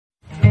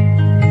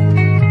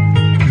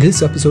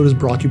This episode is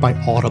brought to you by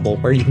Audible,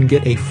 where you can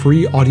get a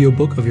free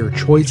audiobook of your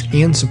choice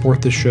and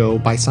support the show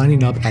by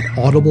signing up at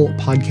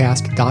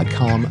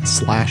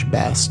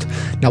audiblepodcast.com/best.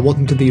 Now,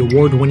 welcome to the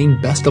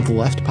award-winning Best of the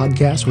Left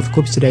podcast with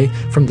clips today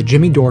from The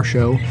Jimmy Dore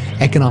Show,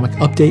 Economic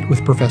Update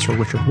with Professor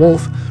Richard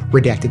Wolff,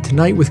 Redacted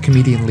Tonight with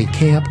comedian Lee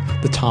Camp,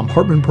 The Tom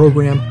Hartman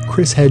Program,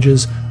 Chris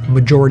Hedges,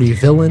 Majority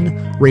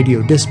Villain,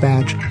 Radio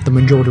Dispatch, The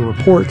Majority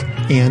Report,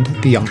 and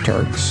The Young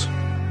Turks.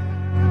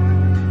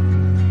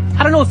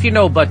 I don't know if you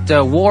know, but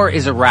war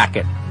is a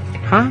racket.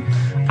 Huh?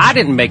 I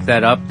didn't make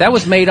that up. That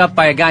was made up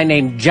by a guy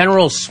named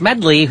General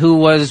Smedley, who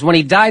was, when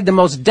he died, the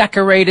most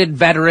decorated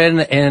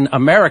veteran in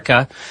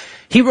America.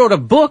 He wrote a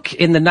book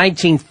in the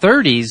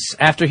 1930s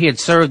after he had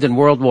served in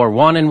World War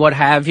I and what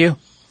have you.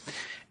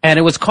 And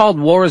it was called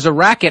War is a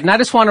Racket. And I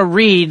just want to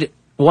read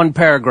one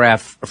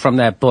paragraph from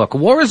that book.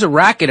 War is a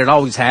racket. It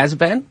always has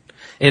been.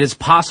 It is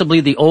possibly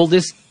the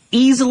oldest,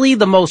 easily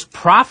the most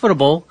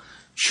profitable,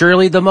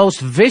 surely the most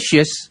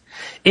vicious.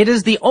 It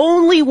is the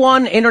only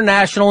one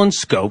international in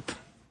scope.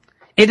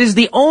 It is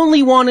the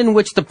only one in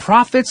which the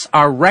profits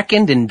are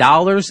reckoned in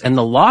dollars and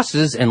the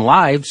losses in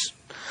lives.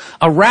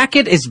 A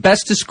racket is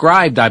best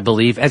described, I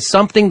believe, as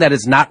something that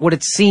is not what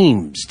it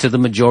seems to the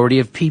majority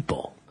of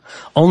people.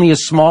 Only a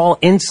small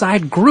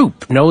inside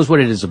group knows what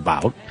it is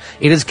about.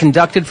 It is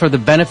conducted for the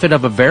benefit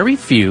of a very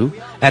few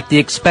at the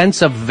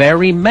expense of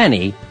very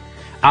many.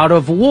 Out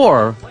of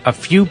war, a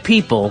few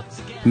people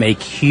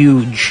make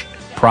huge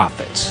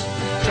profits.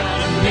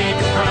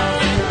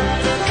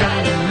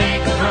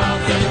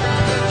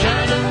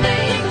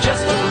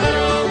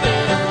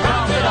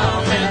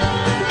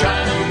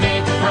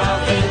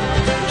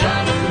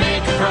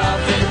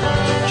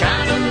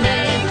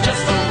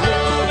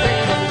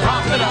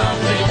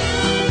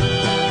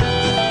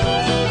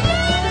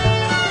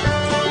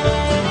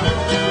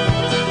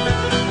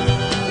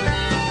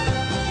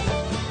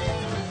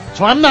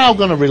 So I'm now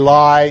going to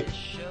rely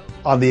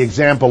on the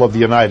example of the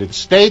United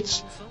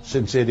States,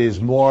 since it is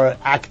more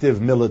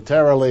active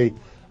militarily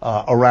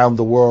around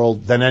the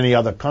world than any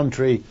other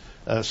country,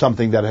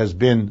 something that has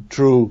been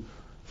true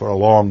for a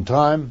long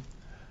time,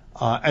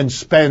 and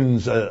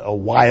spends a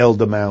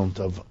wild amount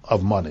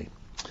of money.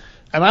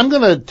 And I'm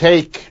going to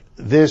take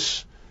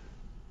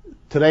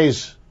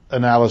today's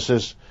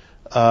analysis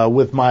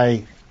with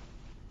my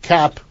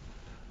cap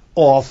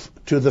off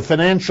to the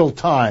Financial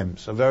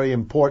Times, a very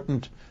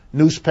important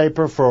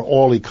newspaper for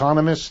all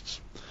economists.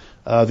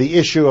 The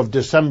issue of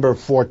December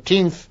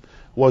 14th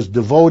was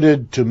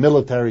devoted to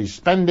military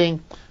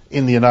spending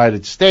in the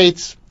United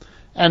States,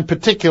 and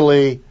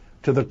particularly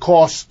to the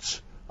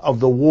costs of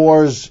the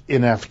wars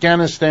in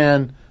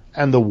Afghanistan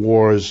and the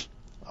wars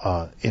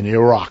in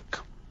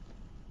Iraq.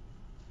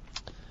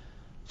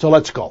 So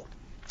let's go.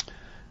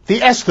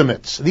 The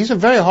estimates. These are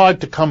very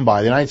hard to come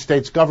by. The United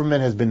States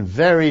government has been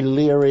very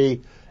leery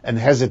and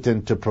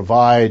hesitant to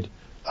provide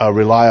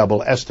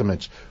reliable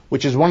estimates,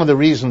 which is one of the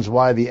reasons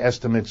why the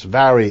estimates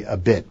vary a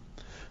bit.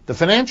 The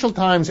Financial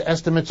Times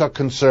estimates are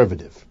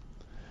conservative.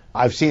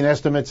 I've seen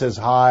estimates as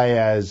high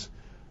as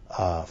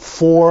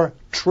 $4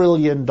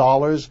 trillion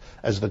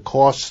as the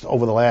cost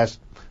over the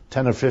last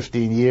 10 or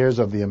 15 years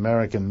of the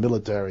American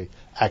military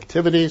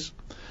activities.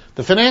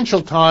 The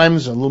Financial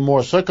Times, a little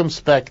more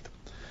circumspect,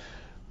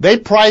 they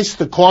price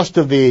the cost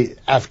of the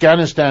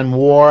Afghanistan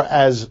war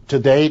as, to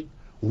date,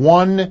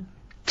 $1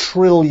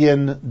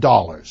 trillion.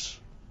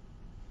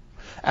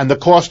 And the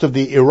cost of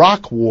the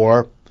Iraq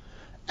war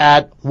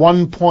at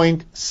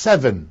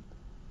 $1.7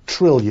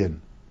 trillion.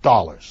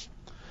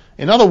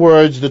 In other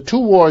words, the two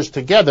wars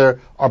together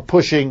are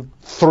pushing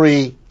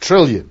 $3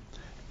 trillion.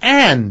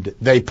 And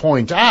they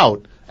point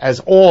out,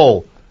 as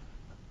all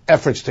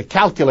efforts to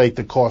calculate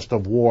the cost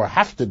of war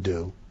have to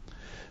do,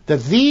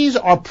 that these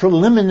are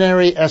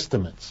preliminary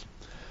estimates,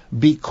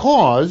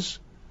 because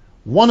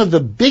one of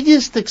the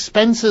biggest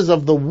expenses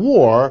of the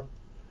war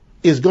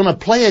is going to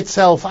play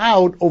itself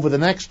out over the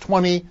next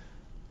 20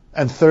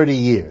 and 30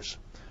 years.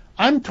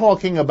 I'm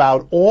talking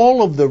about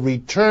all of the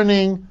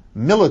returning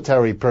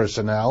military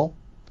personnel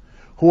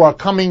who are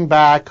coming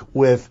back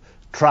with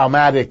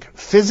traumatic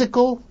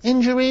physical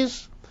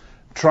injuries,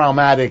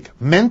 traumatic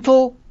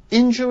mental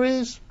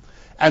injuries,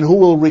 and who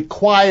will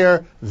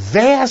require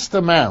vast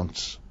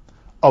amounts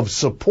of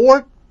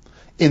support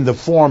in the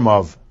form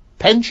of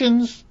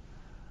pensions,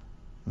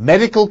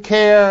 medical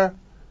care,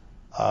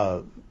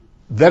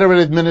 Veteran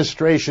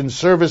Administration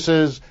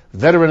services,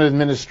 Veteran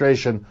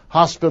Administration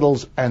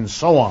hospitals, and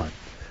so on.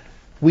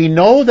 We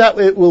know that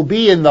it will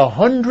be in the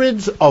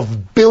hundreds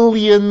of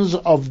billions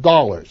of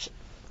dollars.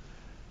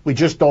 We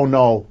just don't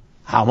know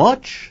how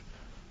much.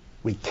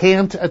 We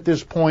can't at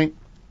this point,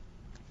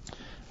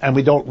 and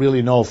we don't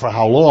really know for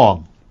how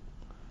long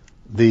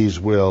these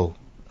will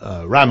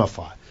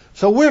ramify.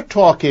 So we're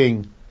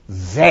talking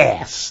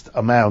vast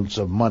amounts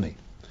of money.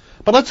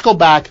 But let's go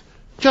back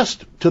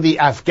just to the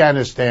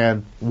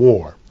Afghanistan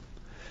war.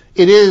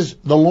 It is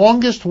the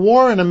longest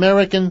war in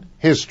American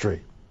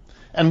history.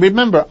 And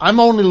remember, I'm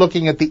only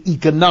looking at the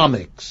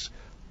economics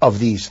of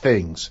these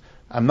things.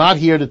 I'm not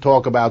here to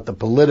talk about the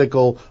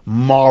political,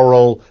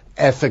 moral,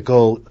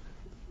 ethical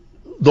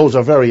those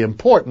are very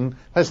important.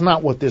 That's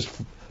not what this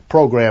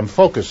program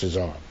focuses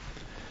on.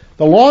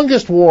 The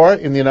longest war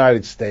in the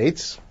United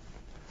States,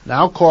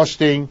 now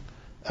costing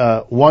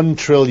 $1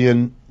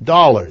 trillion.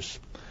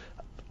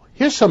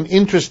 Here's some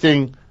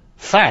interesting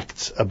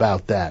facts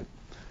about that.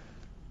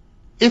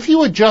 If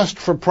you adjust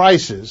for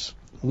prices,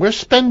 we're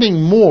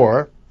spending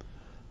more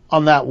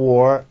on that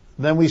war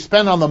than we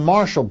spent on the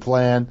Marshall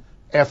Plan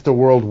after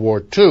World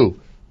War II,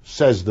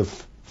 says the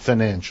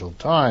Financial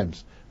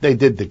Times. They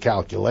did the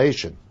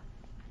calculation.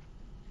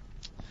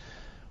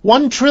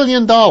 $1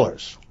 trillion.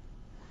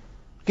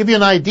 Give you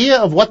an idea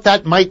of what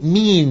that might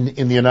mean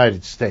in the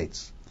United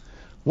States.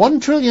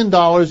 $1 trillion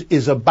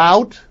is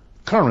about,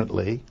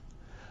 currently,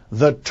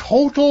 the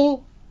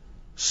total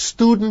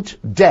student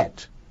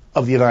debt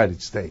of the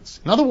United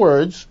States. In other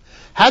words,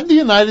 had the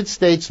United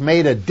States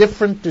made a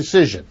different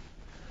decision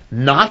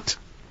not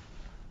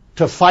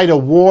to fight a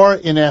war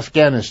in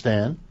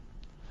Afghanistan,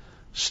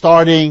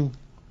 starting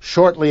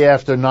shortly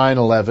after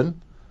 9/11,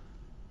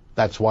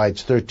 that's why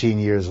it's 13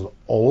 years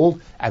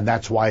old, and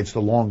that's why it's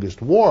the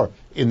longest war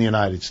in the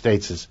United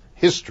States'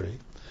 history.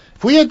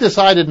 If we had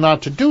decided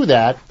not to do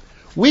that,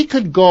 we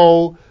could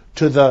go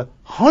to the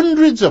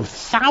hundreds of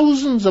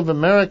thousands of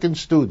American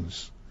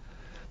students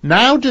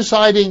now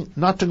deciding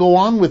not to go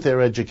on with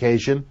their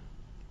education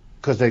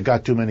because they've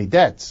got too many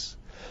debts,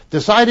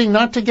 deciding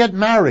not to get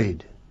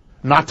married,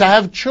 not to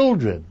have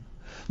children,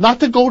 not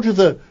to go to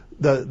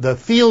the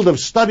field of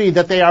study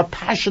that they are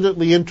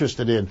passionately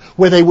interested in,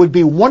 where they would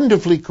be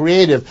wonderfully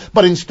creative,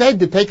 but instead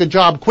to take a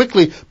job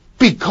quickly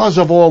because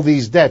of all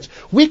these debts.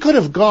 We could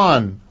have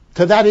gone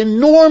to that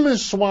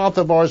enormous swath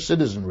of our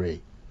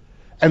citizenry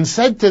and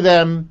said to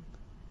them,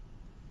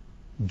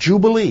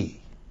 Jubilee,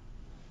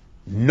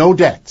 no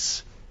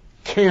debts,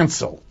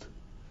 canceled.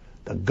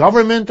 The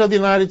government of the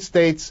United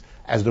States,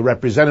 as the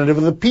representative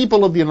of the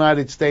people of the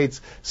United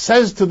States,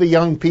 says to the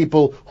young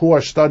people who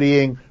are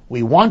studying,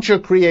 we want your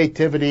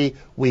creativity,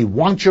 we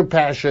want your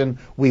passion,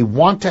 we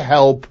want to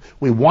help,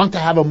 we want to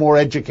have a more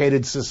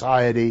educated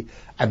society,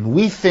 and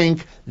we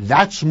think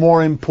that's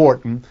more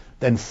important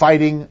than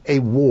fighting a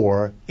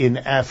war in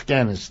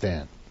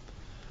Afghanistan.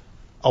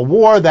 A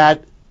war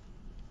that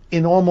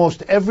in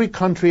almost every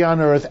country on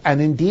earth, and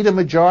indeed a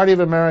majority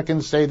of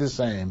Americans say the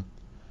same,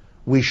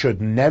 we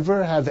should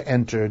never have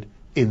entered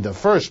in the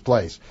first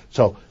place.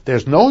 So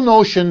there's no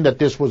notion that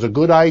this was a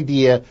good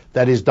idea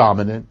that is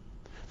dominant.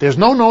 There's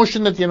no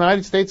notion that the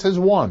United States has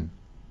won.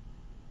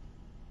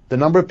 The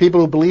number of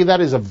people who believe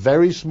that is a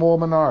very small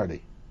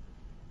minority.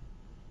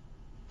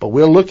 But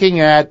we're looking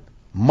at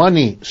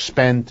money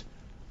spent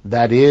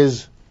that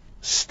is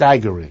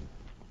staggering.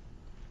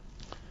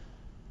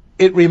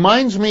 It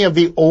reminds me of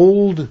the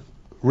old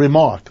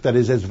remark that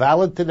is as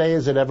valid today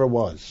as it ever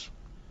was,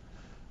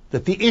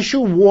 that the issue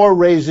war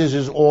raises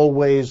is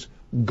always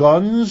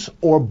guns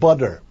or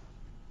butter.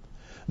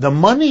 The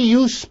money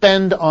you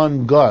spend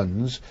on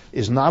guns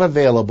is not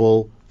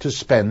available to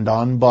spend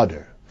on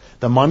butter.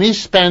 The money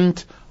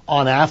spent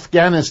on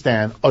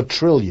Afghanistan, $1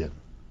 trillion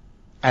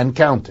and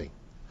counting,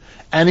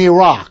 and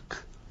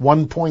Iraq,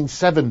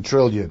 $1.7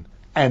 trillion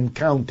and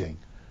counting,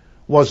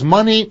 was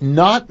money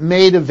not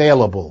made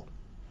available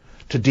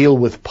to deal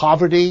with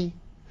poverty,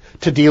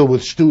 to deal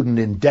with student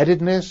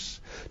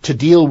indebtedness, to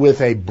deal with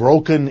a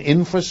broken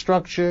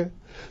infrastructure,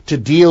 to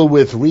deal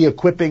with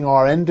re-equipping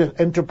our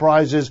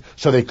enterprises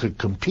so they could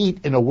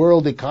compete in a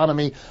world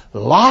economy.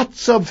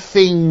 Lots of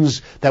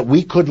things that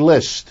we could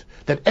list,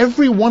 that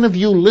every one of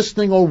you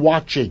listening or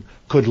watching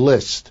could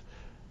list,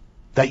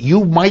 that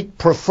you might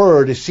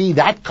prefer to see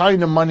that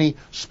kind of money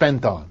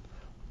spent on.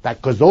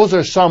 Because those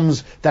are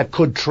sums that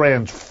could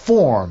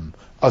transform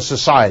a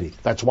society.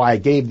 That's why I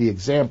gave the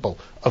example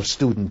of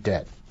student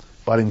debt.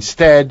 But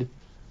instead,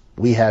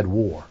 we had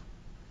war.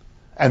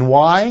 And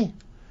why?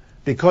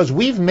 Because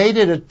we've made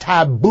it a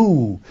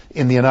taboo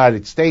in the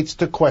United States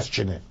to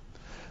question it.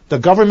 The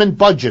government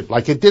budget,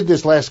 like it did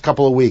this last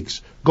couple of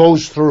weeks,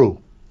 goes through.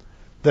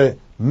 The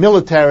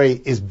military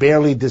is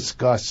barely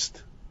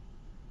discussed.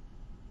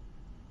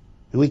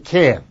 We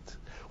can't.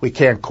 We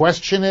can't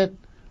question it.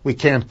 We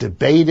can't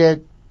debate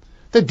it.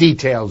 The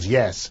details,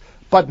 yes,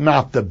 but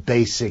not the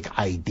basic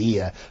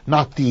idea,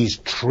 not these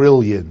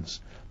trillions.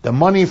 The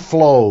money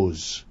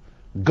flows.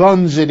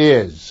 Guns it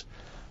is.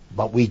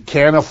 But we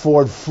can't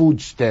afford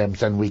food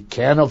stamps, and we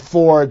can't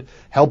afford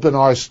helping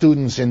our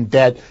students in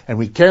debt, and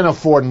we can't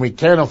afford,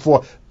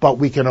 but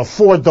we can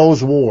afford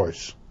those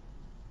wars.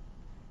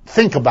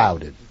 Think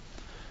about it.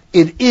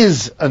 It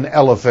is an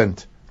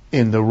elephant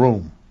in the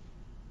room.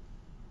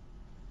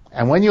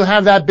 And when you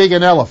have that big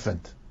an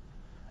elephant,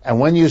 and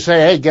when you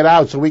say, hey, get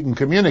out so we can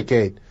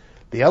communicate,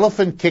 the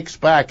elephant kicks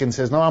back and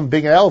says, no, I'm a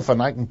big elephant,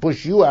 I can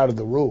push you out of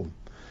the room.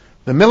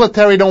 The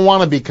military don't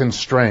want to be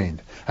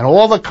constrained. And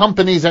all the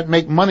companies that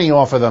make money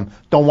off of them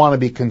don't want to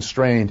be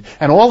constrained.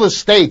 And all the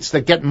states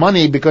that get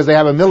money because they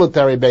have a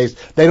military base,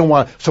 they don't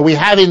want. So we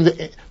have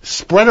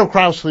spread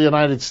across the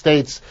United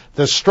States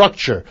the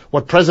structure,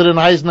 what President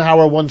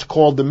Eisenhower once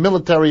called the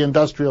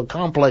military-industrial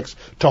complex,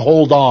 to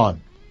hold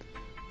on.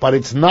 But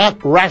it's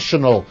not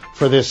rational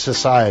for this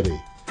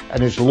society.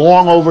 and it's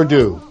long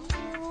overdue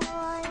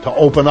to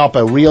open up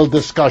a real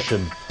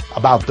discussion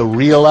about the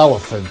real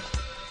elephant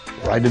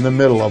right in the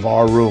middle of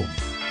our room.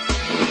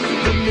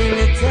 The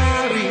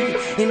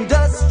military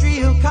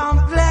industrial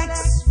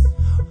complex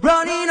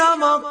running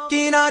amok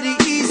in the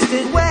east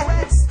and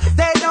west.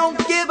 They don't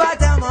give a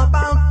damn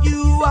about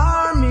you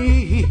or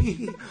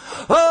me.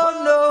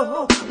 Oh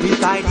no,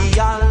 with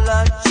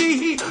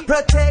ideology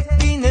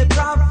protecting the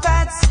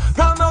prophets,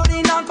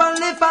 promoting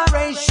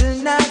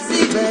non-proliferation as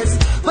the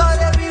best. But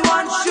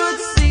everyone should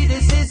see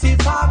this is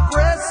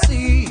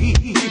hypocrisy.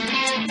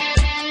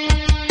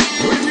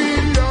 We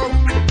need love,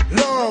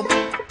 love.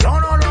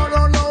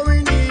 No, we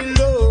need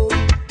love.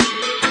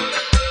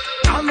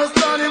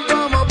 Understanding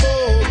from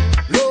above,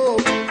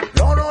 love.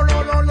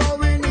 No,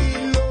 we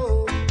need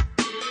love.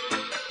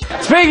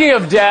 Speaking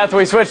of death,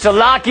 we switch to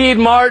Lockheed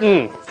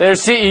Martin. Their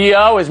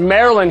CEO is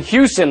Marilyn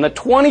Houston, the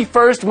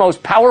 21st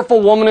most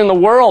powerful woman in the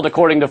world,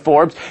 according to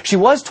Forbes. She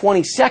was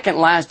 22nd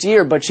last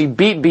year, but she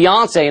beat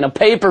Beyonce in a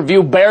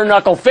pay-per-view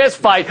bare-knuckle fist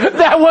fight.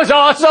 That was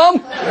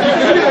awesome!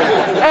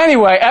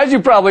 Anyway, as you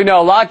probably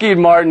know, Lockheed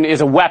Martin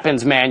is a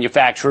weapons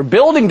manufacturer,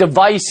 building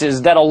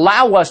devices that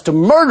allow us to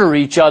murder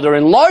each other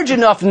in large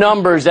enough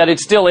numbers that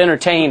it's still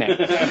entertaining.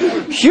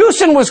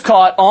 Houston was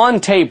caught on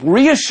tape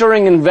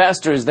reassuring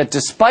investors that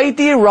despite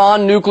the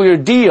Iran nuclear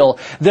deal,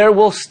 there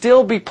will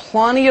still be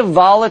plenty of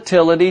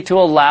volatility to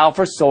allow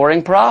for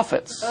soaring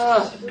profits.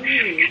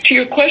 To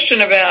your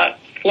question about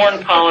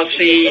foreign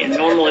policy and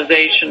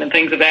normalization and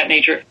things of that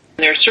nature,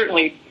 there are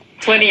certainly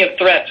plenty of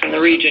threats in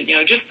the region. You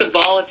know, just the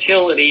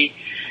volatility,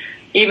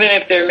 even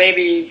if there may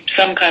be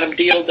some kind of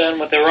deal done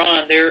with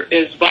Iran, there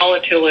is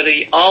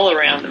volatility all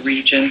around the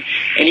region,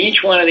 and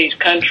each one of these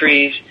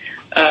countries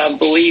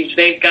believes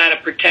they've got to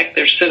protect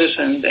their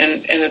citizens,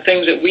 and the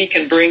things that we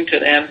can bring to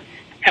them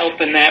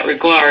help in that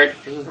regard.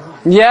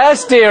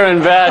 Yes, dear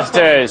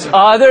investors.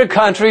 Other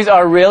countries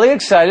are really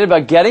excited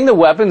about getting the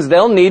weapons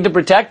they'll need to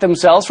protect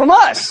themselves from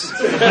us.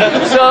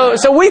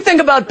 So we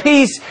think about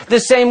peace the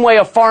same way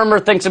a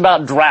farmer thinks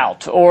about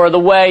drought, or the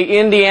way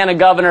Indiana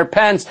Governor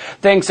Pence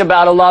thinks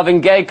about a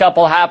loving gay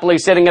couple happily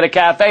sitting at a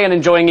cafe and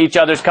enjoying each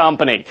other's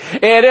company.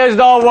 It is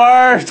the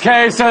worst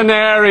case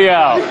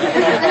scenario.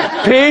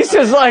 Peace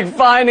is like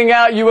finding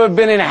out you have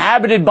been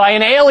inhabited by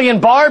an alien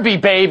Barbie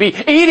baby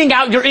eating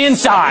out your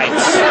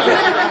insides.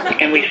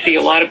 And we see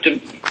a lot of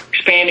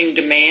expanding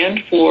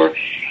demand for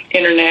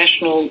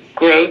international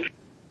growth.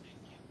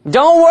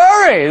 Don't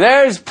worry,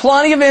 there's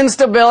plenty of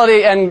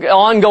instability and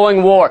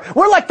ongoing war.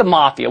 We're like the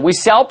mafia. We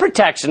sell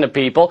protection to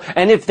people,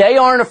 and if they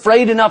aren't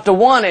afraid enough to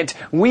want it,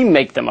 we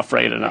make them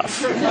afraid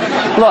enough.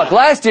 Look,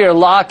 last year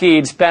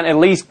Lockheed spent at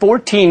least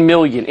 $14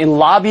 million in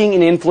lobbying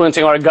and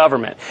influencing our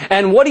government.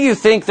 And what do you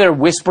think they're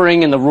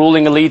whispering in the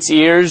ruling elite's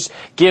ears?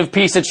 Give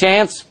peace a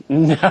chance?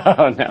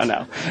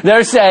 No.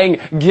 They're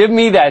saying, give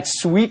me that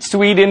sweet,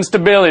 sweet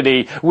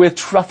instability with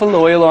truffle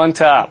oil on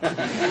top.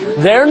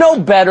 They're no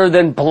better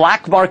than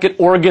black market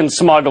organ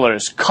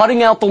smugglers,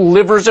 cutting out the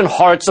livers and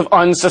hearts of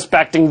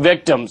unsuspecting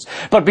victims.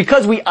 But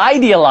because we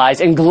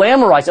idealize and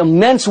glamorize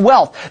immense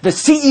wealth, the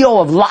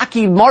CEO of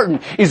Lockheed Martin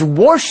is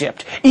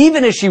worshipped,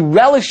 even as she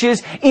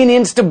relishes in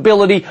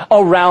instability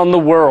around the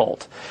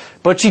world.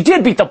 But she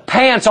did beat the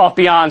pants off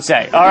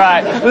Beyonce, all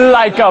right,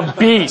 like a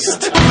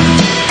beast.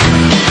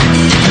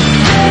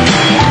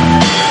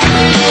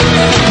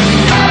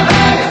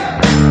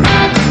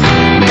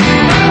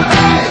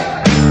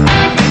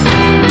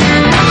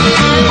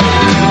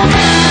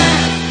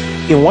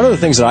 You know, one of the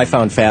things that I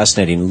found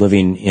fascinating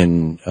living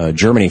in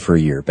Germany for a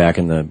year back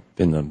in the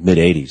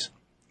mid-'80s,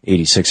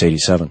 86,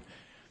 87,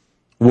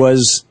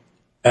 was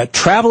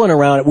traveling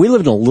around. We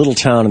lived in a little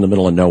town in the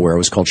middle of nowhere. It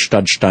was called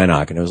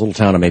Stadtsteinach, and it was a little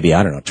town of maybe,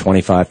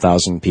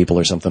 25,000 people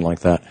or something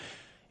like that.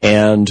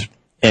 And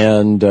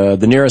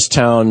the nearest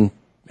town,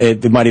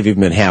 it might have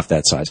even been half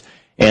that size.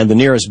 And the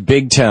nearest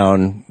big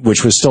town,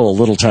 which was still a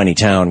little tiny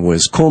town,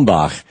 was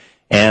Kulmbach.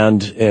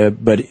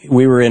 But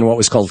we were in what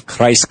was called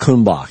Kreis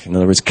Kulmbach. In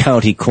other words,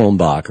 County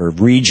Kulmbach or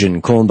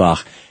Region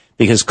Kulmbach,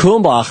 because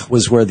Kulmbach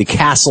was where the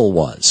castle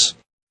was.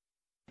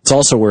 It's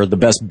also where the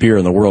best beer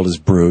in the world is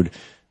brewed,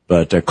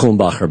 but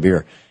Kulmbacher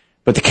beer.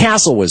 But the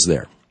castle was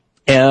there.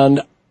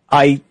 And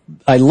I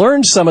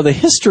learned some of the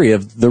history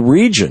of the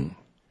region,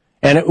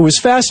 and it was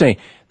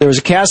fascinating. There was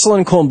a castle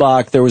in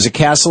Kulmbach, there was a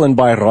castle in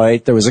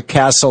Bayreuth, there was a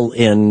castle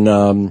in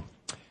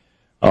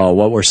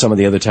what were some of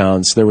the other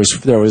towns? There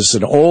was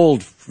an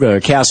old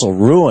castle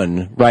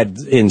ruin right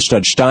in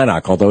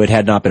Stadtsteinach, although it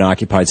had not been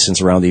occupied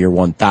since around the year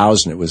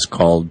 1000. It was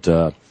called,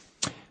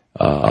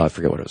 I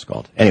forget what it was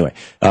called. Anyway,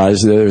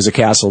 there was a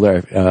castle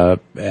there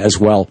as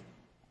well.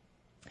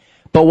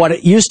 But what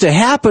it used to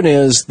happen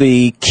is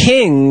the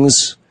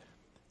kings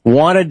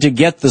wanted to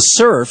get the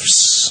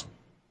serfs,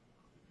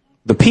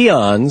 the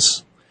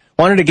peons,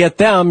 wanted to get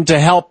them to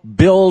help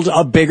build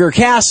a bigger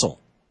castle.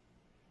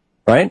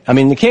 Right? I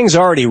mean, the king's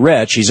already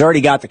rich. He's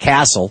already got the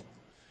castle.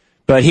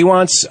 But he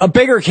wants a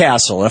bigger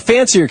castle, a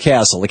fancier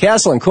castle. The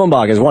castle in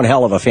Kulmbach is one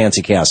hell of a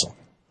fancy castle.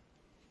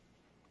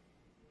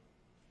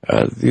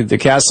 The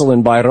castle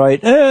in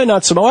Bayreuth,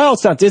 not so well.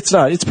 It's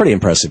not. It's pretty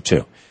impressive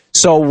too.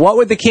 So what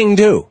would the king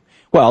do?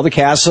 Well, the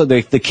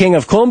king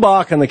of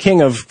Kulmbach and the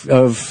king of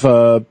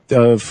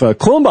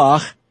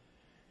Kulmbach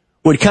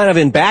would kind of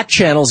in back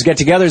channels get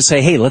together and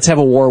say, hey, let's have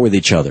a war with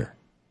each other.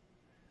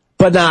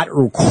 But not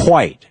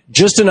quite.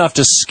 Just enough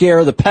to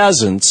scare the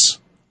peasants.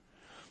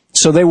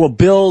 So they will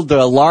build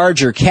the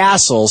larger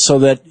castle so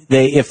that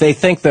if they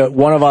think that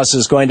one of us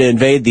is going to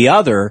invade the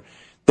other,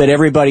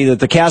 that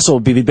the castle will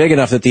be big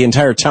enough that the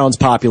entire town's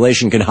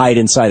population can hide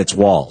inside its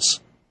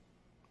walls.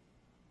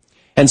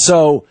 And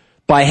so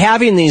by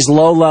having these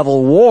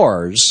low-level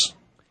wars,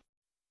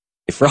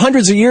 for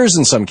hundreds of years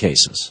in some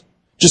cases,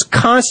 just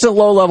constant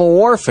low-level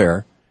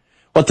warfare,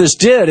 what this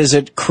did is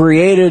it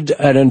created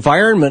an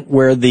environment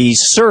where the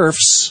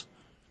serfs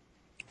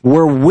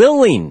were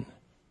willing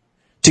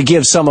to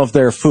give some of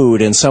their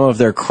food and some of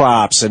their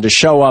crops and to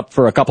show up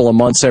for a couple of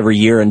months every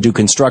year and do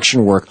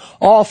construction work,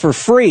 all for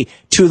free,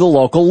 to the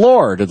local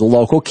lord or the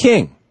local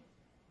king.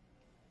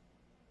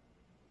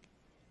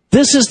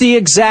 This is the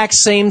exact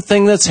same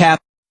thing that's happening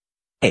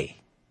today.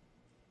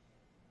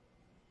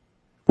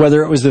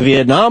 Whether it was the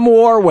Vietnam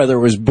War, whether it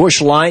was Bush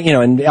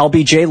and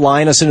LBJ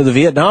line us into the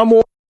Vietnam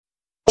War,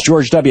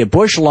 George W.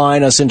 Bush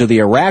line us into the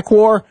Iraq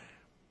War,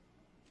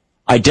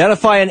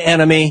 identify an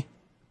enemy,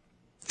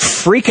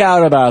 freak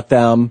out about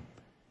them,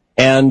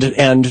 and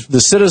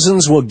the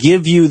citizens will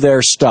give you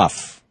their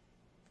stuff,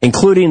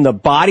 including the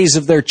bodies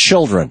of their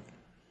children,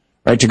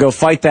 right, to go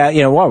fight that.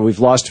 We've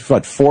lost,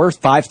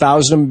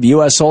 5,000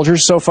 U.S.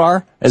 soldiers so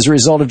far as a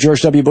result of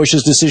George W.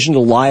 Bush's decision to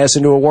lie us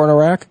into a war in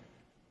Iraq?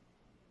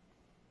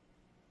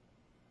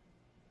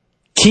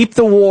 Keep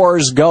the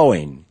wars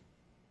going,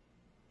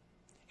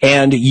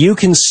 and you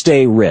can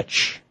stay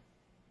rich.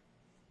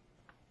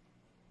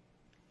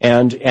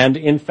 And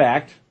in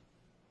fact,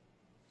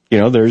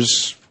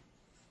 there's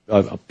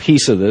a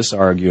piece of this,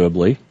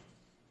 arguably,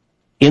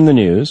 in the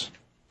news.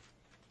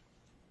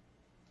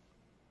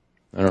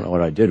 I don't know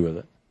what I did with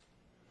it.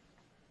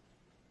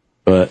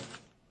 But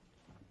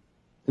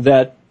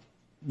that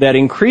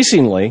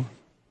increasingly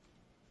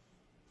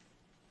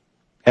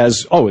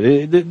this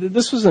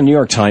was a New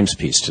York Times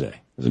piece today.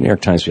 It was a New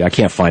York Times piece. I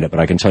can't find it, but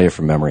I can tell you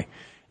from memory.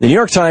 The New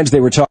York Times,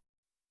 they were talking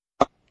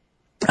about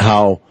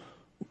how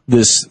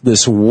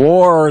this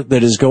war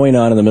that is going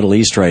on in the Middle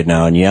East right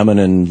now, in Yemen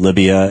and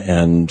Libya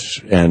and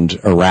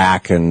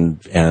Iraq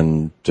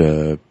and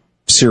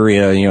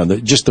Syria,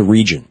 just the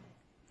region.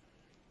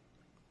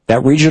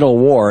 That regional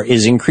war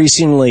is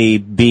increasingly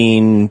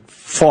being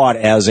fought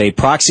as a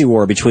proxy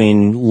war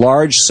between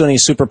large Sunni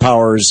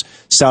superpowers,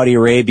 Saudi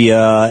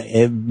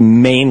Arabia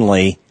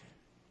mainly,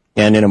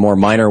 and in a more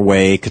minor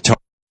way, Qatar,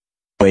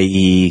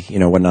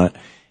 UAE, whatnot,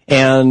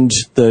 and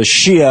the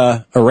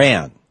Shia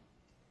Iran.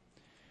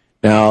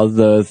 Now,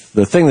 the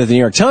thing that the New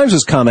York Times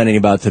was commenting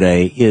about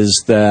today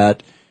is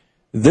that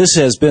this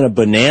has been a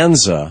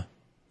bonanza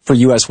for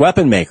U.S.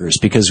 weapon makers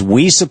because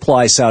we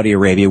supply Saudi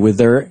Arabia with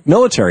their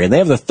military, and they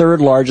have the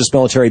third largest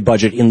military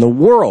budget in the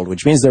world,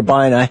 which means they're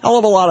buying a hell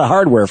of a lot of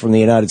hardware from the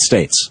United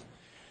States.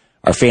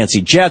 Our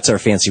fancy jets, our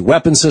fancy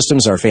weapon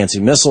systems, our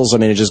fancy missiles,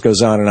 it just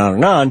goes on and on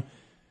and on.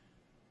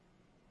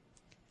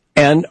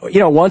 And,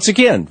 once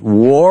again,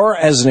 war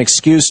as an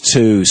excuse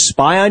to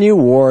spy on you,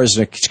 war as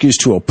an excuse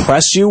to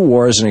oppress you,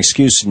 war as an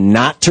excuse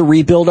not to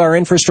rebuild our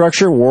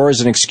infrastructure, war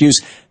as an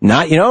excuse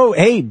not,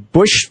 hey,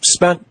 Bush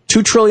spent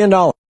 $2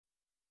 trillion.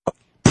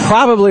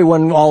 Probably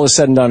when all is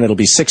said and done, it'll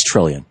be $6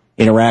 trillion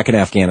in Iraq and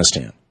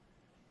Afghanistan.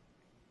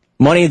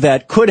 Money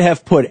that could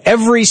have put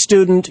every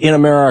student in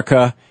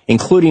America,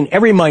 including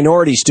every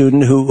minority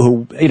student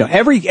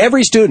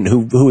every student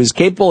who is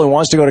capable and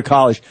wants to go to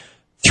college,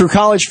 through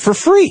college for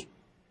free.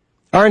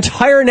 Our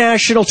entire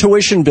national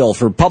tuition bill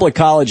for public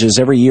colleges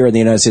every year in the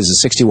United States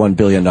is $61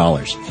 billion.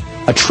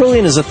 $1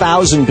 trillion is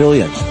 1,000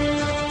 billion.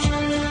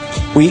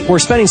 We're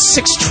spending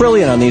 $6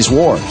 trillion on these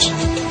wars.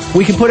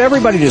 We can put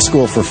everybody to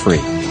school for free.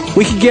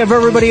 We can give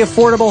everybody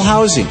affordable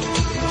housing.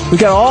 We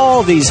got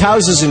all these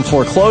houses in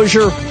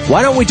foreclosure.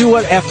 Why don't we do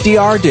what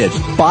FDR did?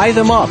 Buy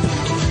them up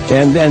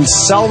and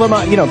sell them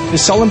out,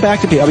 sell them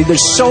back to people.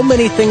 There's so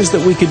many things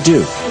that we could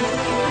do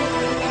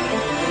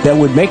that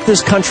would make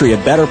this country a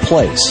better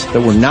place that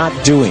we're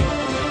not doing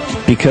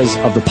because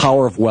of the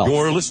power of wealth.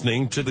 You're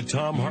listening to the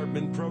Thom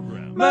Hartmann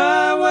Program.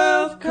 My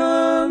wealth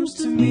comes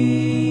to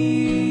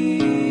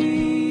me.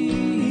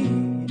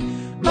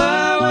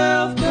 My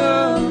wealth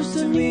comes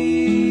to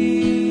me.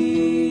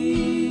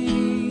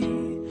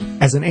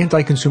 As an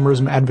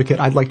anti-consumerism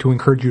advocate, I'd like to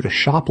encourage you to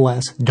shop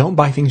less, don't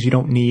buy things you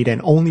don't need, and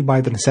only buy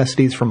the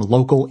necessities from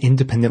local,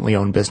 independently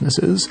owned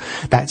businesses.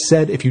 That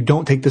said, if you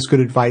don't take this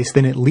good advice,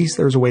 then at least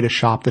there's a way to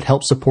shop that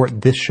helps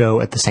support this show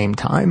at the same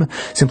time.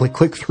 Simply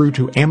click through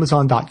to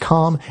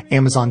Amazon.com,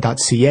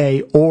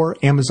 Amazon.ca, or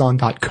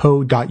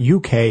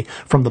Amazon.co.uk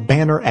from the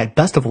banner at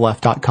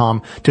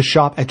bestoftheleft.com to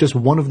shop at just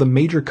one of the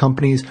major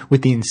companies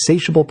with the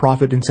insatiable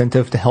profit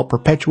incentive to help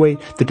perpetuate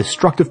the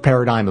destructive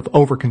paradigm of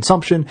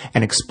overconsumption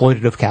and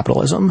exploitative capitalism.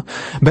 capitalism.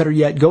 Better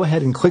yet, go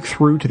ahead and click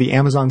through to the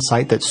Amazon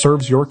site that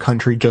serves your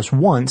country just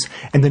once,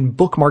 and then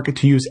bookmark it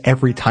to use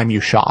every time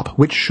you shop,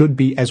 which should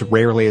be as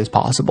rarely as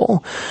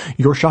possible.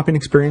 Your shopping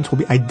experience will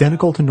be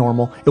identical to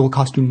normal. It will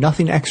cost you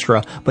nothing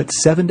extra, but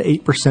 7 to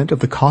 8% of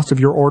the cost of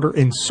your order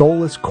in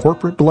soulless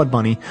corporate blood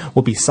money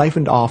will be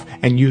siphoned off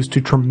and used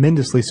to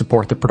tremendously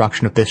support the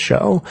production of this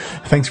show.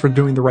 Thanks for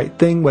doing the right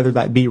thing, whether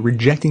that be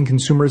rejecting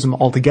consumerism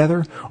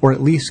altogether or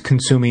at least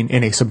consuming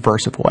in a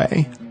subversive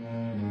way.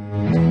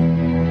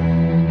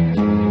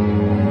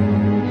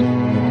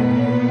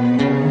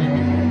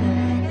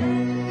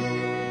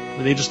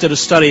 They just did a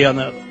study on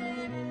the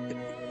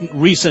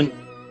recent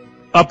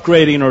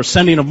upgrading or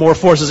sending of more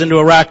forces into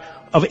Iraq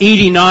of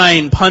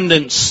 89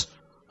 pundits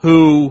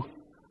who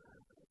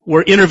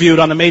were interviewed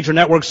on the major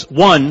networks.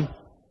 One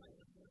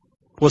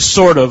was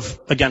sort of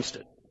against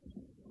it.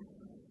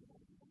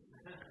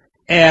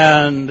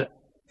 And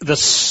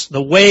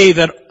the way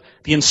that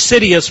the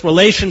insidious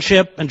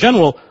relationship, in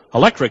general,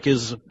 Electric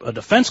is a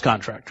defense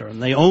contractor,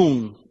 and they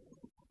own,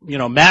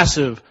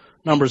 massive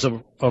numbers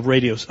of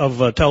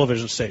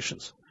television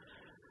stations.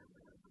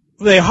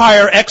 They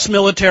hire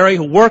ex-military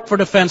who work for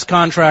defense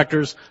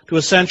contractors to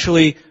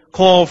essentially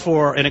call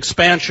for an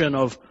expansion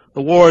of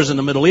the wars in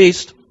the Middle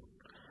East,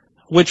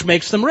 which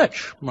makes them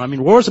rich. I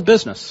mean, war's a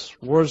business.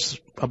 War's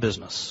a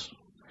business.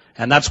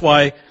 And that's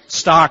why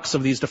stocks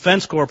of these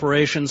defense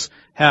corporations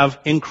have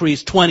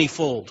increased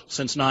 20-fold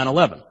since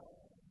 9/11.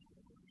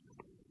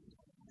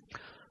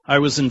 I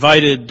was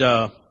invited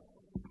a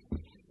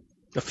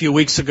few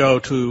weeks ago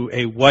to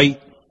a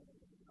white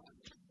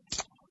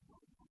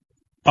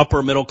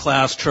upper middle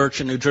class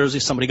church in New Jersey.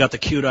 Somebody got the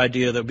cute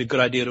idea that it would be a good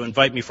idea to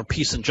invite me for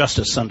Peace and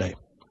Justice Sunday.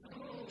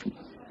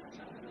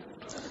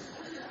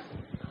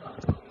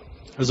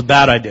 It was a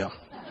bad idea.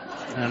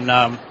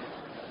 And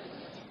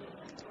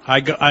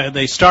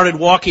they started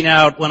walking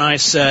out when I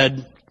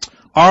said,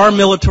 our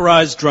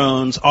militarized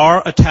drones,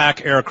 our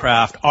attack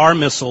aircraft, our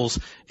missiles,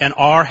 and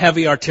our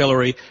heavy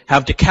artillery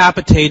have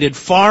decapitated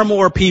far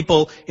more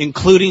people,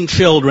 including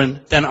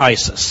children, than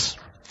ISIS.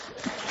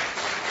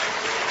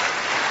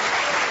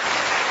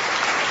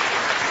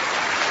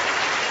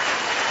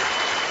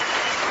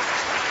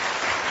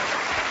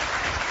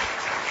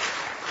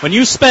 When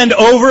you spend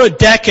over a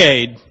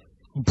decade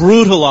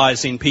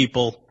brutalizing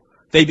people,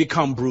 they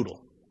become brutal.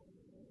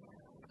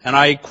 And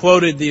I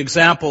quoted the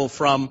example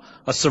from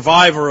a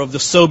survivor of the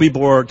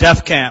Sobibor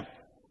death camp,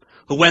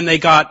 who when they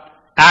got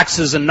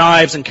axes and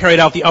knives and carried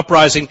out the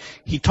uprising,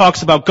 he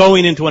talks about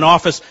going into an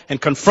office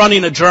and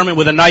confronting a German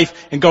with a knife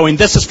and going,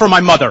 this is for my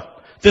mother,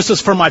 this is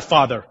for my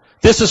father,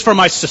 this is for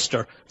my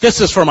sister,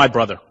 this is for my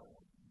brother.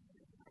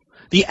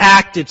 The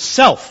act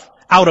itself,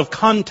 out of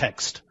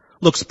context,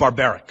 looks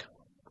barbaric.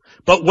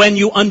 But when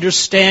you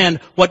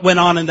understand what went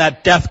on in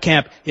that death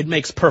camp, it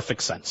makes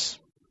perfect sense.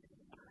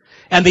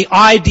 And the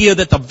idea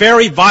that the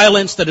very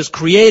violence that has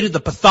created the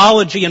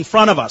pathology in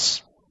front of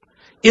us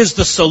is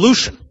the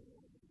solution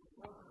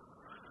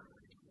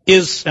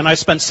is, and I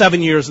spent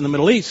 7 years in the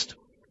Middle East,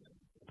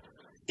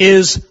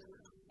 is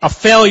a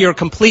failure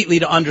completely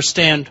to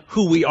understand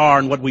who we are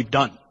and what we've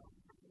done.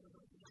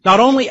 Not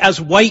only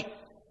as white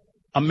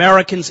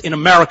Americans in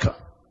America,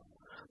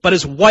 but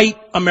as white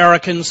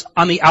Americans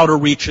on the outer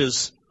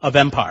reaches of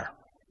empire.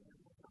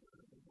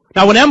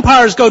 Now, when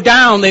empires go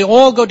down, they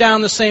all go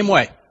down the same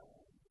way.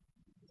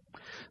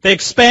 They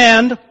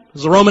expand,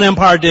 as the Roman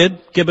Empire did,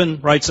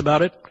 Gibbon writes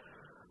about it,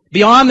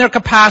 beyond their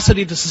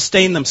capacity to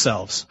sustain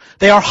themselves.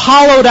 They are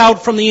hollowed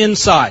out from the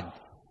inside.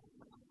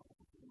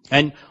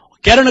 And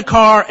get in a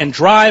car and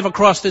drive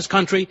across this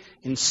country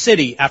in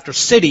city after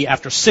city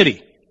after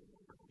city.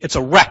 It's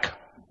a wreck.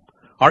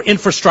 Our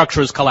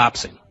infrastructure is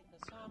collapsing.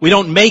 We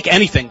don't make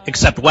anything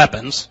except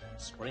weapons.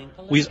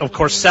 We, of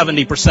course,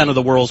 70% of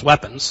the world's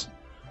weapons,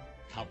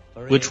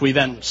 which we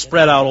then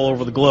spread out all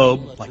over the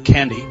globe like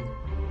candy.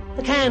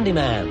 The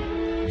Candyman.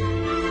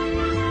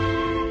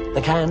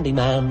 The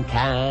Candyman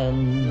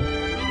can.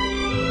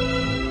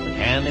 The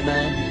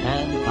Candyman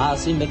can,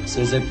 'cause he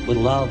mixes it with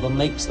love and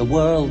makes the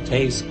world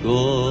taste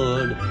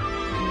good.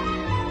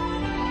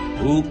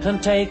 Who can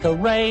take a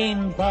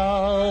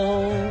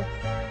rainbow,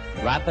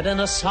 wrap it in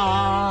a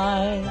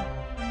sigh,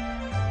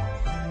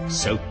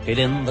 soak it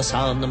in the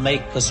sun and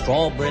make a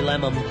strawberry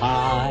lemon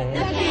pie? The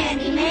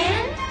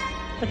Candyman?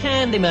 The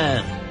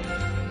Candyman.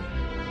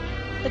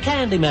 The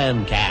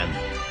Candyman can.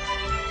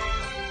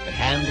 The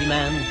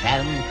Candyman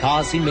can,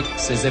 'cause he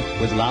mixes it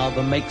with love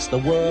and makes the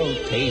world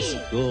taste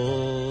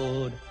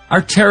good.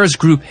 Our terrorist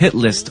group hit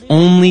list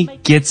only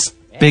gets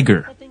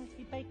bigger.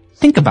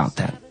 Think about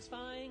that.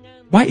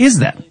 Why is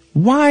that?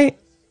 Why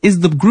is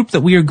the group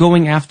that we are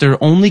going after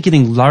only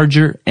getting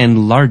larger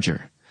and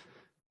larger?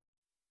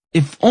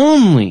 If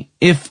only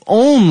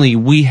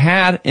we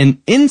had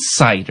an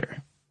insider.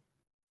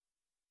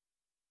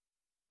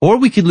 Or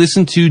we could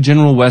listen to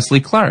General Wesley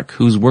Clark,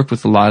 who's worked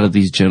with a lot of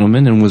these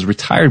gentlemen and was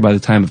retired by the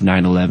time of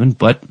 9/11.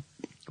 But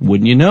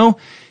wouldn't you know,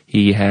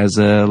 he has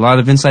a lot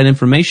of inside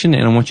information,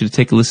 and I want you to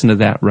take a listen to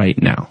that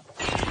right now.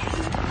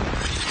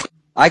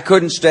 I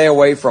couldn't stay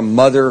away from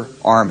Mother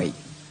Army.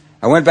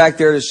 I went back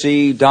there to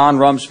see Don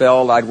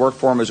Rumsfeld. I'd worked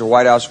for him as a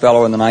White House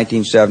fellow in the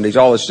 1970s.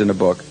 All this is in the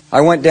book.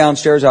 I went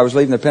downstairs. I was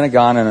leaving the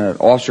Pentagon, and an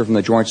officer from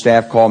the Joint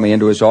Staff called me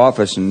into his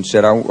office and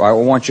said, I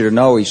want you to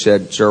know, he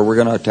said, sir, we're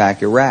going to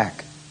attack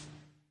Iraq.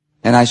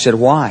 And I said,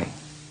 why?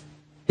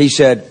 He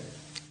said,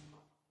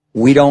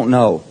 we don't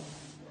know.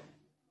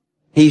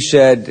 He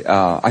said,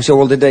 I said,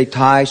 well, did they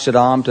tie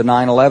Saddam to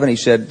 9/11? He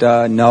said,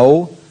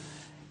 no.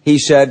 He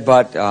said,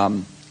 but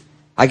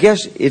I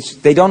guess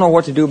they don't know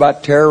what to do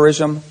about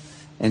terrorism.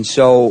 And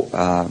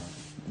so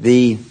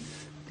they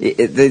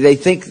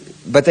think,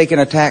 but they can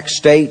attack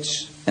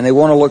states, and they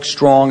want to look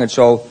strong. And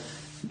so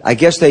I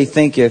guess they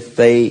think if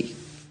they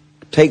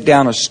take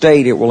down a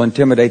state, it will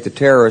intimidate the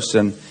terrorists.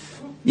 And,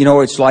 you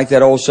know, it's like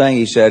that old saying,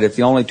 he said, if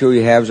the only tool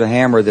you have is a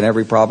hammer, then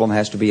every problem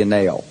has to be a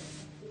nail.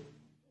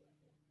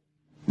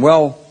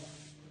 Well,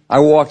 I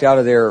walked out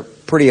of there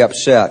pretty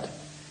upset.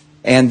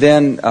 And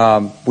then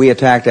we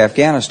attacked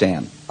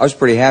Afghanistan. I was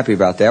pretty happy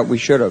about that. We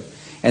should have.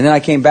 And then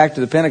I came back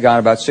to the Pentagon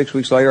about 6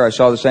 weeks later. I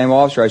saw the same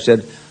officer. I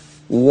said,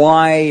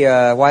 why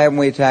haven't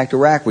we attacked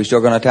Iraq? We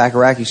still going to attack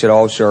Iraq? He said,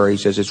 oh, sir. He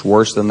says, it's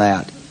worse than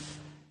that.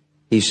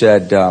 He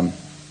said,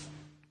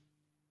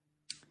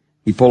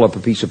 he pulled up a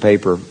piece of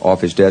paper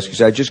off his desk. He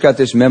said, I just got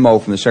this memo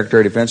from the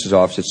Secretary of Defense's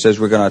office. It says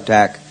we're going to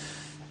attack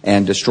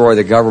and destroy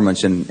the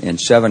governments in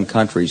 7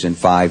 countries in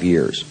 5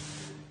 years.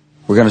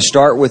 We're going to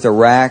start with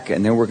Iraq,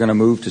 and then we're going to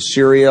move to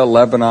Syria,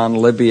 Lebanon,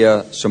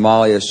 Libya,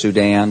 Somalia,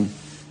 Sudan,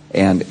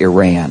 and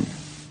Iran.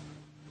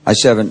 I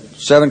said,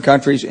 7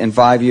 countries in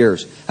 5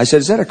 years. I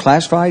said, is that a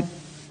classified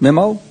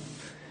memo?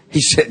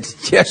 He said,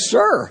 yes,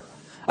 sir.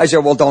 I said,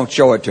 well, don't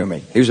show it to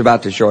me. He was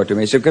about to show it to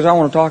me. He said, because I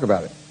want to talk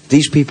about it.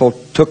 These people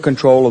took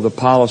control of the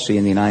policy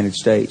in the United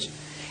States.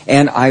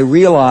 And I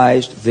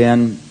realized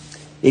then,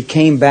 it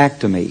came back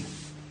to me.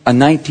 A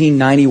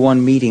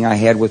 1991 meeting I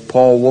had with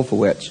Paul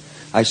Wolfowitz.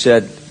 I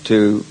said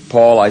to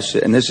Paul, I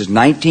said, and this is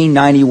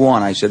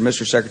 1991, I said,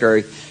 Mr.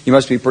 Secretary, you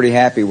must be pretty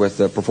happy with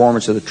the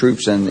performance of the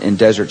troops in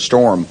Desert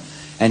Storm.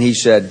 And he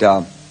said,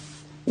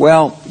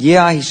 well,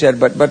 yeah, he said,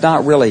 but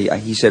not really.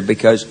 He said,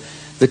 because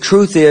the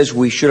truth is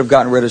we should have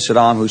gotten rid of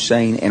Saddam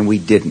Hussein, and we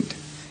didn't.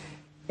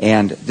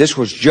 And this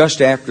was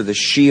just after the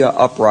Shia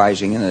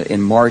uprising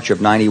in March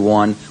of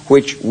 91,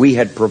 which we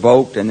had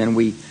provoked, and then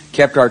we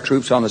kept our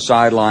troops on the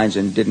sidelines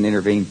and didn't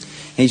intervene.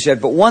 And he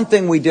said, but one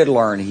thing we did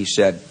learn, he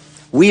said,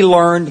 we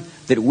learned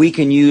that we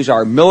can use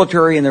our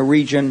military in the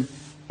region,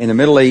 in the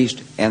Middle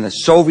East, and the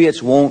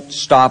Soviets won't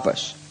stop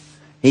us.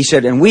 He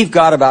said, and we've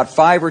got about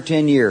 5 or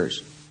 10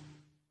 years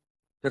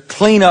to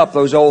clean up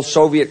those old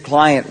Soviet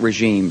client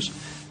regimes.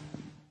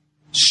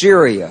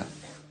 Syria,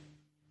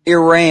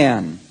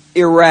 Iran,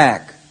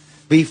 Iraq,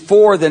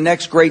 before the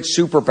next great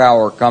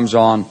superpower comes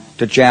on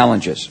to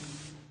challenge us.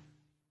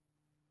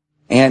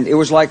 And it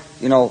was like,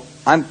 you know,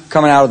 I'm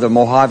coming out of the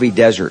Mojave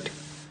Desert.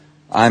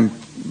 I've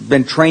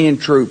been training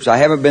troops. I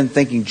haven't been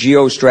thinking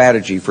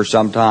geostrategy for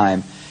some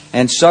time.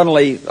 And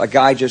suddenly a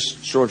guy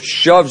just sort of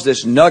shoves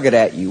this nugget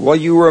at you. Well,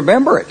 you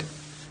remember it.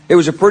 It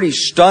was a pretty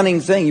stunning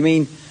thing. You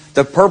mean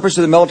the purpose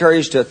of the military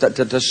is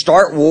to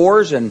start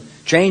wars and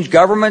change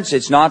governments?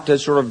 It's not to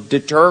sort of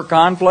deter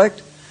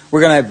conflict?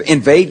 We're going to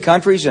invade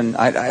countries? And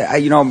I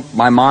you know,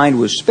 my mind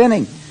was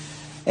spinning.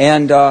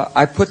 And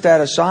I put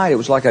that aside. It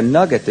was like a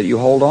nugget that you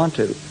hold on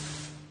to.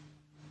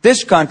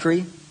 This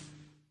country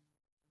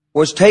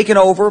was taken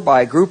over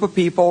by a group of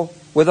people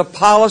with a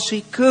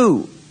policy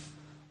coup.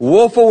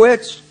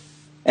 Wolfowitz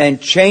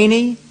and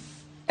Cheney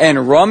and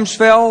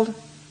Rumsfeld,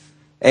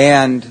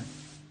 and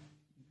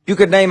you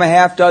could name a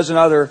half dozen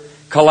other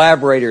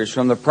collaborators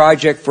from the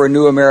Project for a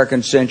New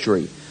American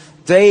Century.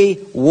 They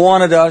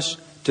wanted us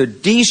to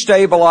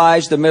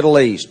destabilize the Middle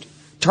East,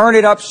 turn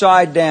it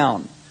upside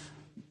down,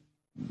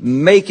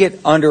 make it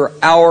under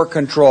our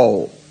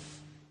control.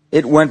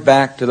 It went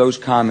back to those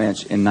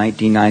comments in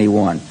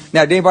 1991.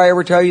 Now, did anybody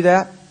ever tell you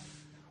that?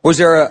 Was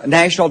there a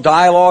national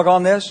dialogue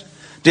on this?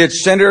 Did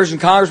senators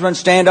and congressmen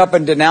stand up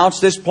and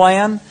denounce this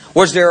plan?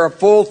 Was there a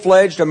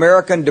full-fledged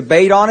American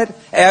debate on it?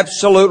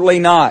 Absolutely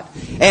not.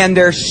 And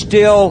there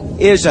still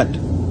isn't.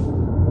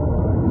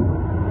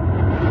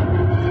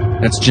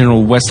 That's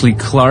General Wesley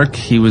Clark.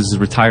 He was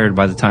retired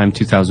by the time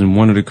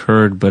 2001 had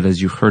occurred, but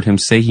as you heard him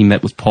say, he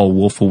met with Paul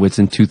Wolfowitz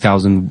in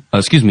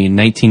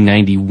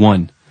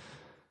 1991,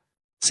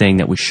 saying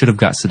that we should have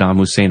got Saddam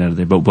Hussein out of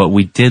there. But what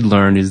we did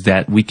learn is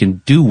that we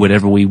can do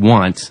whatever we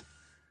want,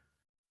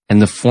 and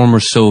the former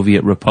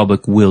Soviet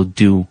Republic will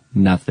do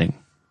nothing.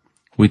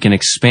 We can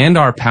expand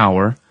our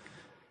power,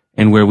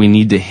 and where we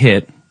need to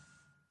hit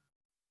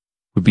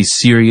would be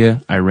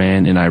Syria,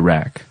 Iran, and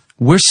Iraq.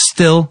 We're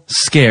still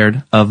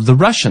scared of the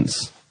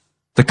Russians.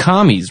 The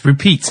commies,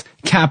 repeats,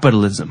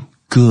 capitalism,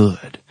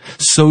 good.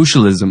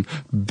 Socialism,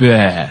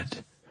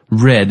 bad.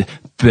 Red,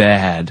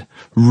 bad.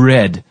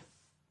 Red,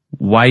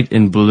 white,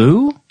 and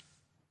blue,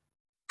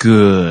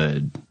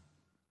 good.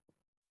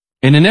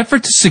 In an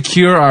effort to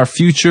secure our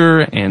future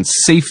and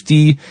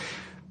safety,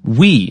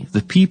 We,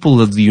 the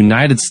people of the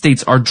United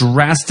States, are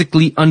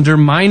drastically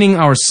undermining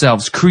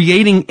ourselves,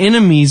 creating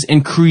enemies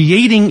and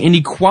creating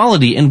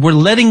inequality, and we're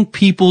letting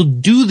people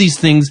do these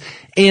things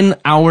in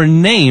our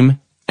name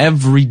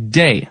every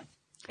day.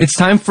 It's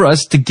time for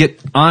us to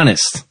get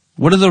honest.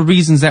 What are the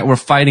reasons that we're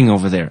fighting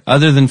over there,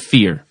 other than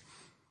fear?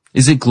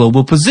 Is it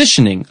global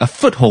positioning, a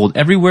foothold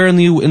everywhere in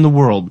the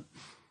world?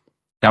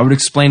 That would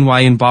explain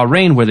why in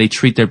Bahrain, where they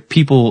treat their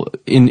people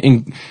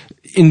in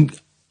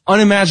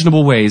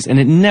unimaginable ways, and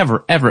it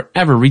never, ever,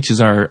 ever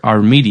reaches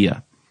our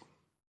media.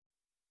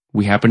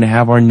 We happen to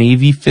have our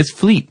Navy Fifth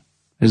Fleet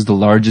as the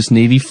largest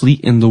Navy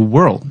fleet in the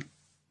world.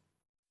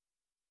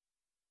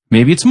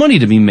 Maybe it's money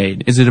to be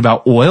made. Is it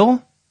about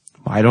oil?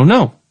 I don't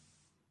know.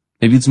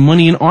 Maybe it's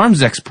money in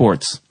arms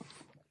exports.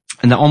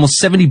 And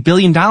almost $70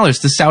 billion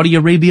to Saudi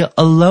Arabia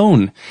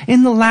alone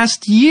in the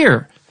last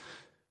year.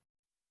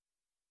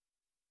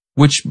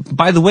 Which,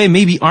 by the way,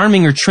 may be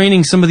arming or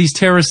training some of these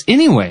terrorists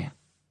anyway.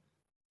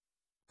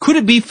 Could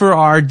it be for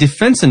our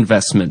defense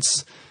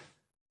investments?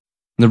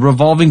 The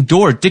revolving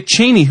door, Dick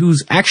Cheney,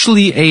 who's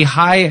actually a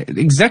high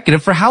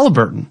executive for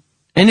Halliburton,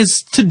 and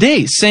is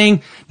today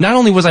saying, not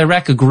only was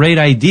Iraq a great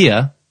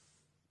idea,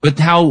 but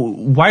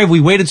why have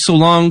we waited so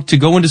long to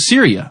go into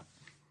Syria?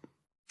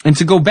 And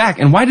to go back,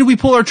 and why did we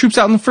pull our troops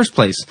out in the first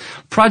place?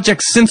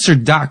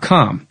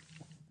 ProjectCensor.com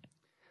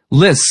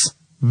lists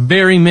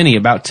very many,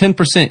 about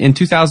 10% in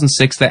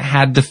 2006, that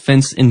had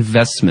defense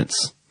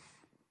investments.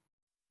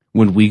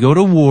 When we go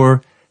to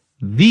war,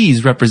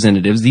 these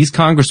representatives, these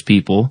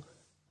congresspeople,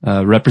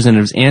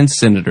 representatives and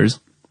senators,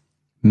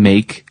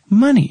 make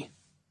money.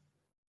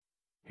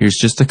 Here's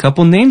just a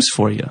couple names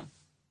for you.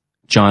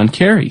 John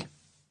Kerry,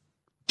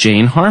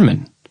 Jane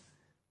Harmon,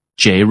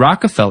 Jay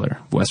Rockefeller,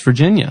 West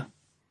Virginia.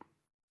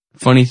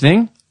 Funny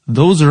thing,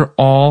 those are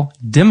all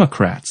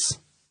Democrats.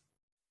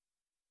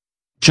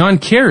 John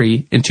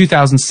Kerry, in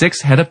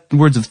 2006, had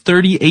upwards of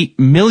 $38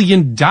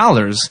 million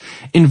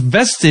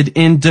invested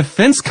in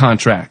defense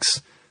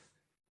contracts.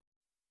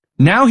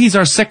 Now he's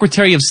our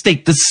Secretary of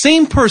State, the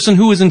same person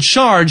who is in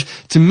charge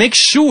to make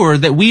sure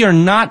that we are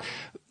not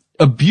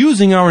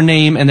abusing our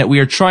name and that we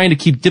are trying to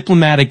keep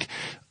diplomatic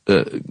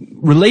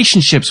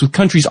relationships with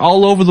countries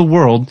all over the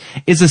world,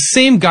 is the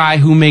same guy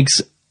who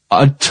makes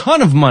a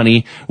ton of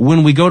money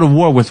when we go to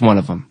war with one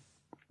of them.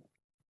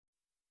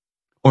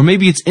 Or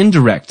maybe it's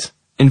indirect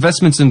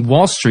investments in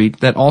Wall Street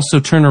that also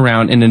turn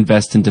around and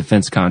invest in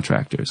defense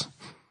contractors.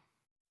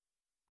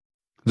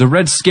 The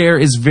Red Scare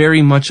is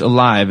very much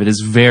alive. It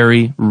is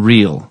very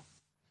real.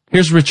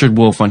 Here's Richard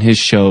Wolff on his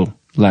show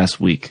last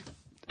week.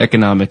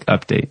 Economic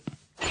Update.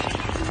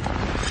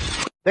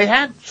 They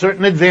had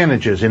certain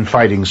advantages in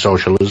fighting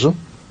socialism.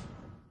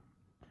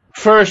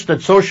 First,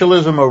 that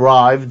socialism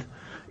arrived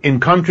in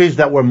countries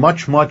that were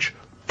much, much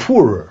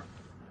poorer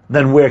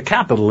than where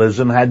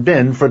capitalism had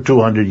been for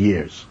 200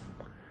 years.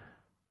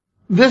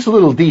 This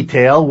little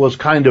detail was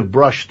kind of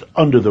brushed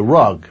under the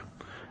rug.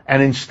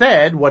 And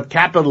instead, what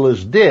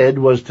capitalists did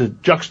was to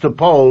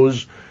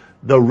juxtapose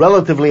the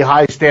relatively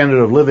high standard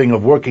of living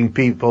of working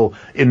people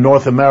in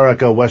North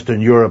America,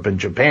 Western Europe, and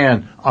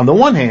Japan, on the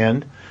one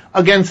hand,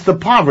 against the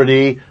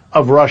poverty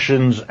of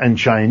Russians and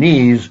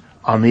Chinese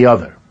on the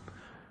other.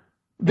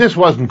 This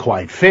wasn't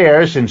quite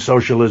fair, since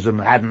socialism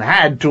hadn't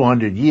had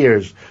 200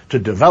 years to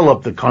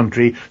develop the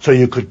country, so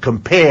you could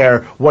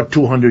compare what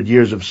 200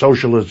 years of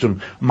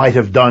socialism might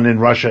have done in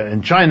Russia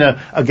and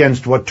China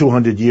against what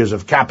 200 years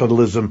of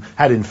capitalism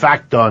had in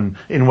fact done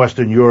in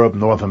Western Europe,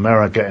 North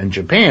America, and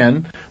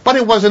Japan, but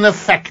it was an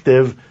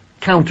effective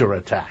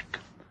counterattack.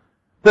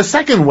 The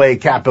second way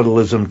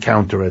capitalism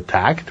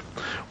counterattacked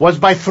was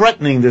by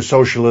threatening the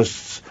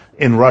socialists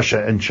in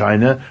Russia and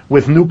China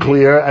with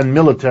nuclear and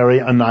military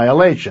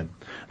annihilation.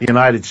 The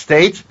United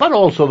States, but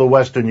also the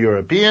Western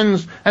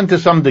Europeans, and to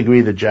some degree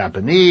the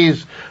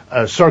Japanese,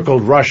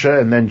 circled Russia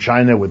and then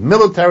China with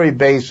military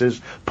bases,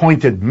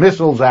 pointed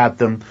missiles at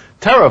them,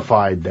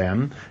 terrified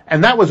them,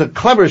 and that was a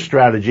clever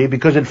strategy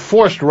because it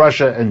forced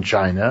Russia and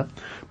China,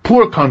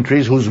 poor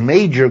countries whose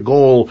major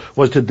goal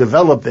was to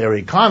develop their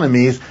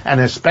economies and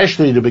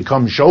especially to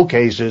become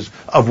showcases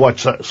of what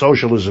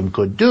socialism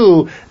could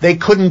do. They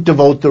couldn't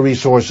devote the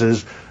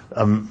resources,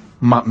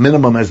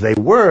 minimum as they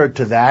were,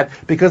 to that,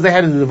 because they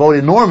had to devote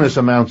enormous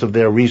amounts of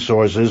their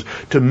resources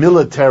to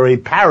military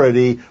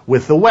parity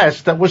with the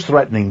West that was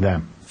threatening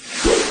them.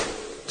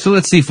 So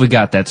let's see if we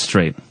got that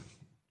straight.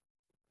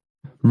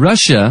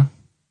 Russia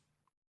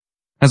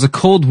has a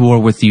Cold War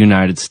with the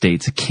United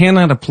States. It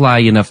cannot apply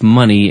enough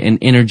money and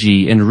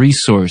energy and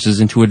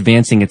resources into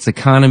advancing its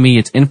economy,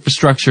 its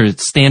infrastructure,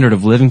 its standard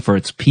of living for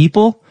its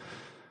people.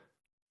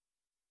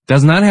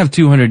 Does not have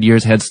 200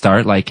 years head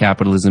start like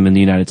capitalism in the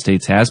United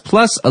States has,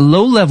 plus a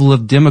low level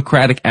of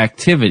democratic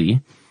activity,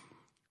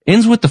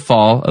 ends with the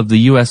fall of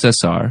the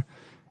USSR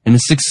and a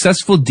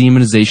successful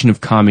demonization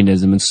of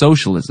communism and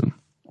socialism.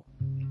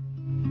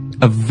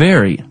 A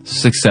very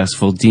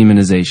successful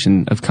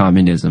demonization of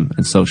communism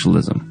and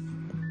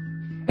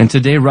socialism. And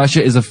today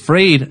Russia is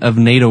afraid of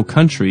NATO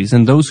countries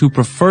and those who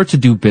prefer to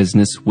do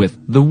business with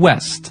the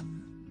West.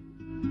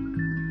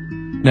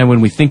 Now,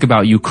 when we think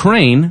about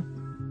Ukraine,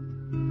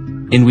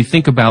 and we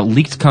think about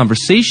leaked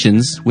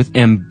conversations with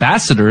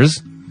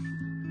ambassadors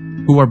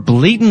who are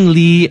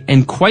blatantly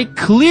and quite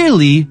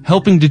clearly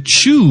helping to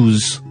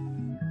choose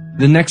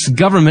the next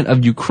government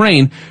of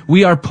Ukraine,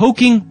 we are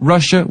poking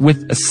Russia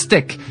with a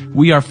stick.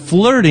 We are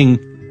flirting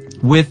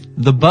with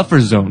the buffer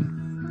zone.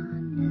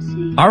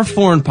 Our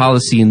foreign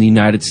policy in the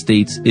United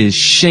States is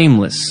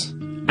shameless.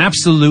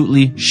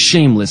 Absolutely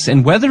shameless.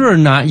 And whether or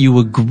not you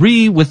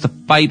agree with the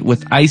fight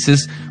with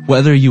ISIS,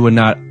 whether you are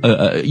not,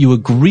 you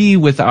agree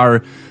with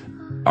our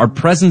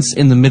presence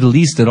in the Middle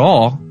East at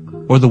all,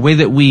 or the way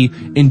that we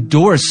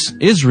endorse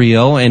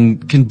Israel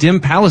and condemn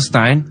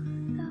Palestine,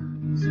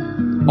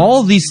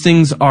 all these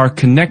things are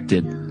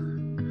connected.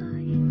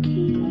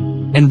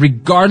 And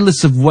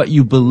regardless of what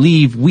you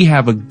believe, we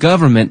have a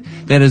government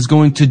that is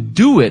going to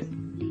do it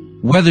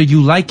whether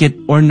you like it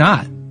or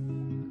not.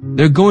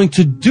 They're going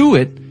to do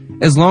it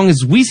as long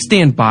as we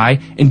stand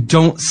by and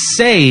don't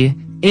say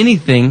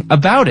anything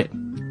about it.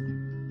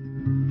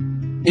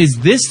 Is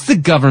this the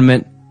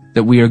government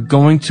that we are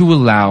going to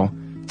allow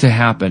to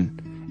happen?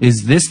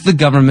 Is this the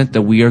government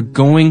that we are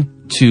going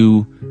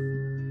to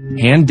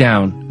hand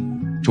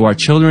down to our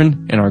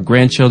children and our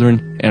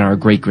grandchildren and our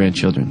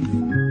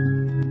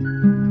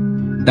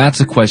great-grandchildren? That's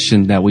a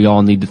question that we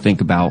all need to think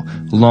about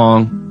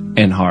long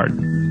and hard.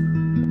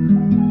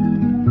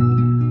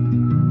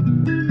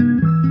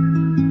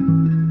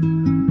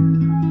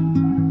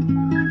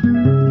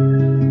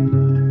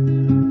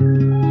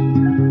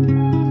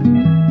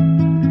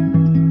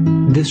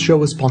 This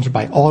show is sponsored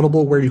by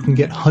Audible, where you can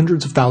get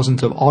hundreds of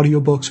thousands of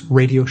audiobooks,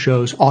 radio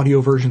shows,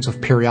 audio versions of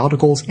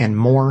periodicals, and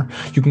more.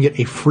 You can get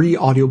a free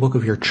audiobook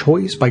of your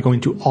choice by going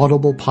to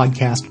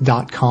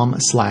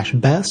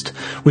audiblepodcast.com/best,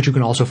 which you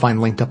can also find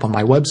linked up on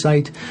my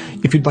website.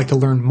 If you'd like to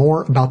learn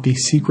more about the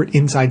secret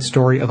inside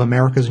story of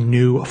America's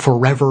new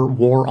forever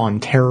war on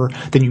terror,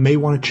 then you may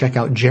want to check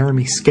out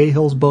Jeremy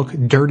Scahill's book,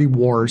 Dirty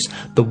Wars,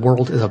 The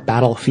World is a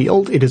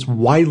Battlefield. It is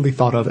widely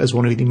thought of as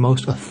one of the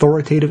most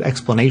authoritative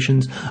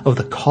explanations of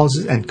the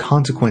causes and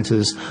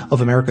consequences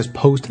of America's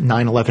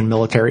post-9/11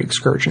 military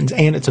excursions,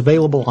 and it's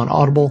available on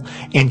Audible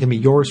and can be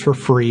yours for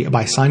free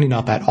by signing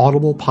up at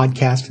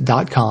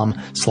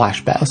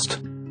audiblepodcast.com/best.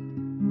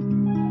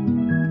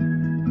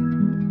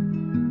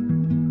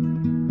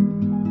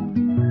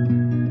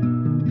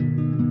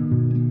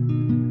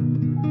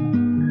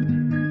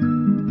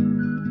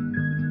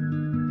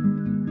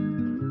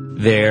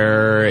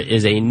 There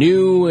is a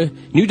new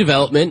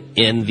development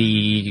in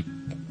the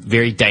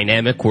very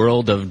dynamic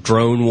world of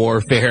drone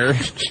warfare.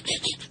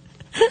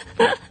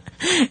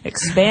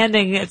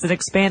 Expanding. It's an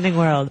expanding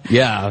world.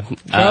 Yeah.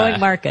 Growing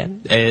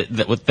market.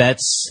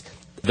 That's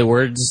the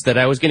words that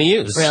I was going to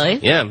use. Really?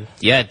 Yeah.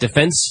 Yeah.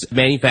 Defense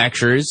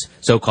manufacturers,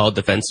 so-called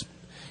defense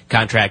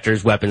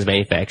contractors, weapons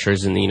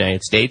manufacturers in the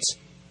United States,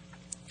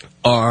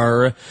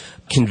 are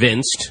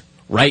convinced,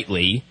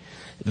 rightly,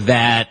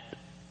 that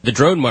the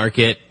drone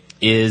market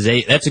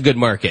that's a good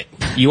market.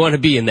 You want to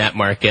be in that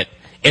market.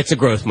 It's a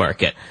growth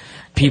market.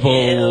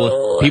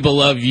 People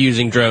love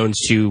using drones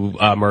to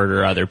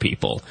murder other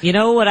people. You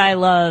know what I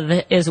love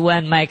is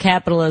when my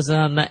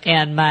capitalism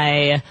and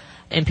my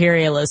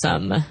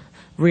imperialism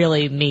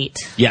really meet.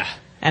 Yeah.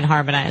 And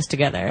harmonize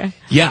together.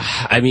 Yeah,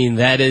 I mean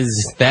that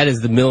is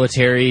the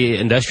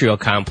military-industrial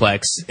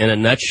complex in a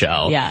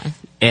nutshell. Yeah.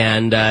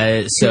 And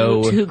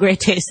so two great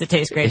tastes that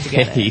taste great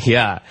together.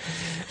 Yeah.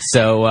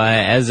 So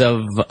as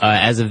of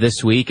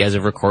this week, as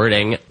of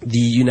recording, the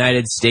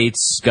United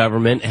States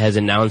government has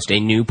announced a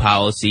new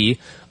policy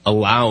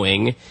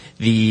allowing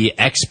the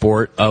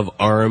export of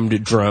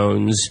armed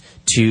drones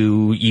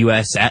to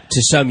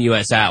some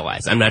U.S.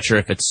 allies. I'm not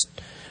sure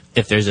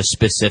if there's a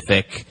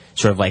specific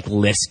sort of like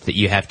list that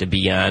you have to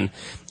be on,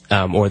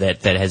 or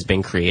that has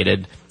been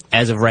created.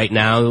 As of right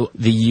now,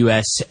 the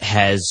U.S.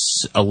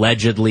 has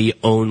allegedly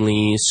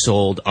only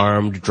sold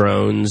armed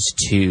drones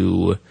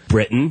to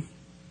Britain.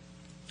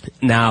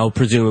 Now,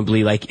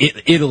 presumably, like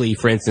Italy,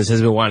 for instance,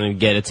 has been wanting to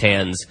get its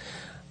hands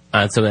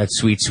on some of that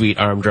sweet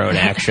armed drone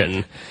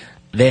action.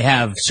 They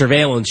have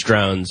surveillance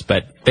drones,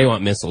 but they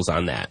want missiles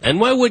on that.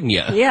 And why wouldn't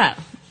you? Yeah.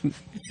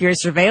 If you're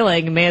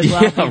surveilling, you may as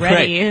well be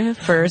ready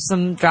for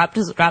some drop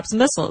some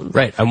missiles.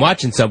 Right. I'm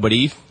watching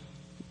somebody.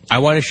 I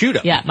want to shoot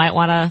them. Yeah, might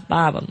want to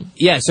bob them.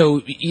 Yeah, so,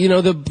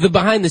 the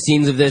behind the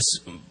scenes of this,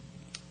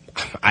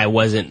 I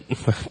wasn't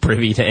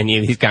privy to any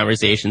of these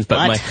conversations,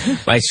 but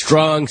my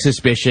strong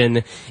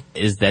suspicion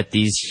is that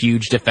these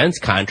huge defense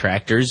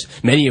contractors,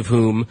 many of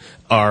whom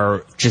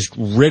are just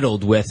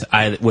riddled with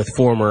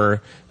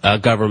former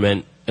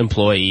government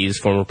employees,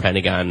 former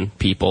Pentagon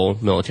people,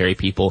 military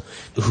people,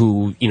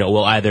 who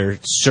will either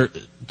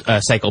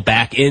cycle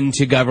back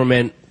into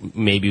government,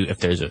 maybe if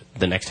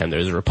the next time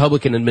there's a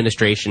Republican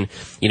administration.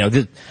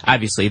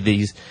 Obviously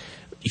these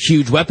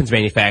huge weapons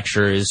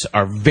manufacturers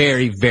are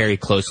very, very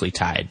closely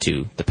tied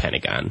to the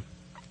Pentagon.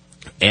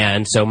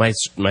 And so my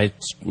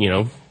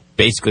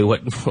basically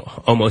what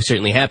almost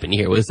certainly happened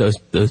here was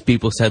those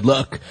people said,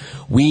 look,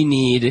 we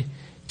need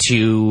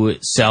to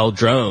sell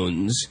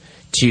drones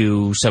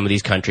to some of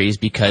these countries,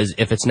 because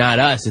if it's not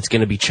us, it's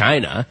going to be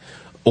China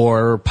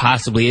or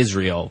possibly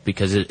Israel,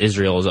 because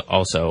Israel is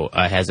also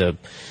has a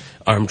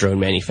armed drone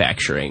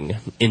manufacturing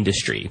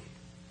industry.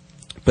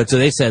 But so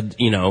they said,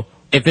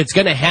 if it's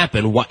going to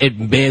happen, it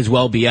may as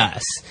well be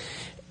us.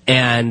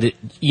 And,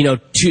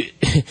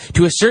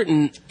 to a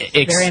certain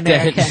extent, Very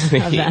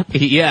American of them.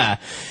 yeah,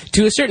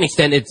 to a certain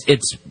extent,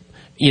 it's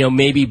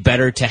maybe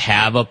better to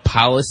have a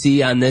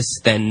policy on this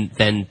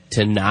than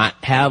to not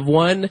have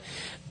one.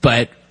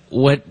 But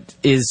what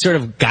is sort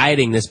of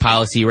guiding this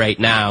policy right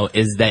now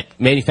is that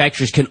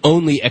manufacturers can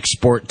only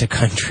export to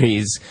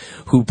countries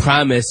who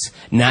promise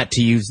not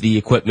to use the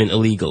equipment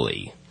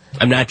illegally.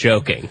 I'm not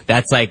joking.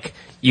 That's like,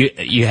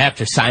 you have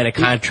to sign a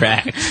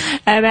contract.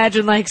 I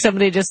imagine like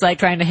somebody just like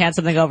trying to hand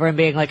something over and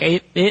being like,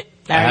 you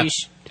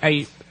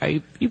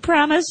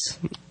promise?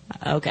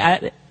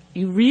 Okay.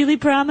 You really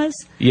promise?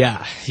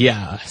 Yeah.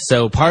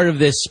 So part of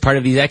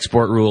these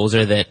export rules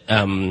are that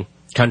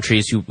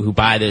countries who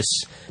buy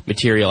this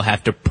material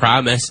have to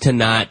promise to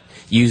not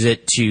use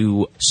it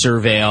to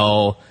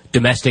surveil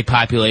domestic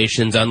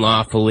populations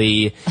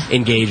unlawfully,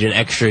 engage in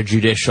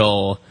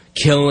extrajudicial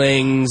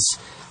killings,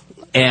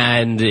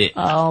 and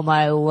oh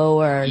my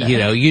Lord,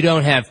 you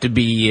don't have to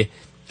be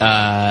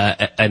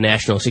a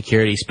national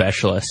security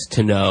specialist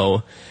to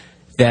know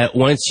that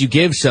once you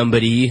give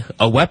somebody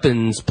a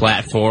weapons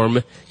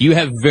platform, you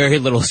have very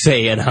little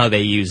say in how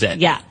they use it.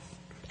 Yeah,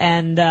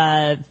 and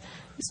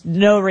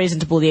no reason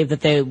to believe that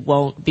they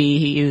won't be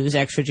used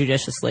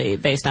extrajudiciously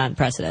based on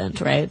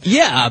precedent, right?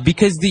 Yeah,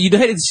 because the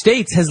United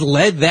States has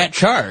led that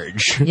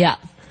charge. Yeah.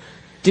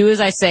 Do as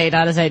I say,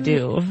 not as I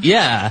do.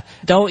 Yeah.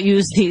 Don't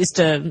use these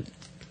to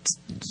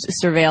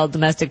surveil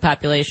domestic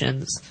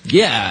populations.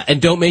 Yeah,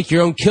 and don't make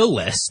your own kill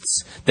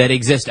lists that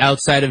exist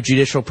outside of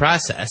judicial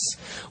process,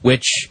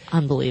 which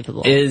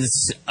unbelievable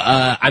is,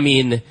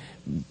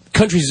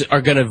 countries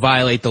are going to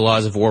violate the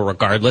laws of war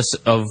regardless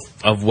of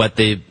what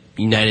the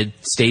United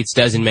States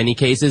does in many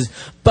cases.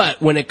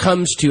 But when it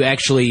comes to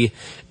actually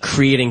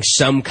creating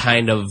some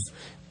kind of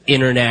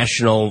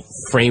international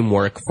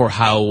framework for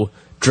how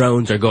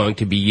drones are going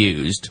to be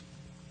used,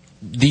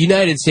 the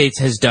United States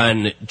has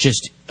done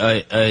just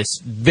a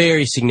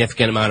very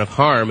significant amount of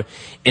harm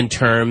in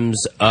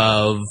terms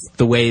of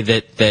the way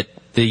that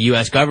the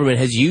U.S. government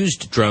has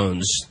used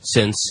drones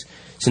since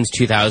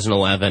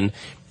 2011.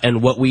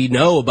 And what we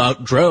know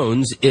about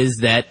drones is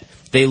that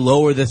they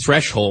lower the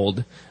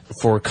threshold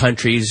for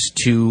countries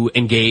to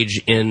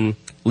engage in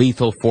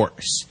lethal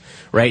force,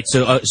 right?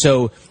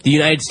 So the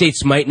United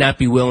States might not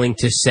be willing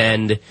to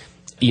send,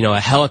 a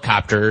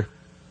helicopter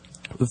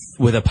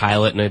with a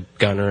pilot and a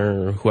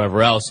gunner or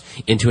whoever else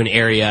into an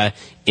area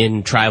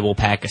in tribal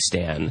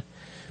Pakistan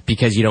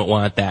because you don't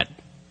want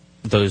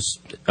those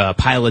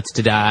pilots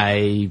to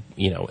die.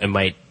 It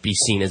might be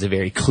seen as a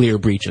very clear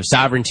breach of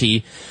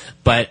sovereignty,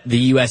 but the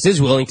U.S.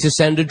 is willing to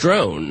send a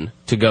drone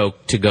to go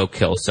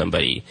kill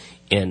somebody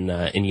in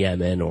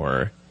Yemen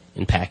or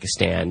in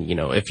Pakistan.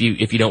 If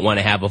you don't want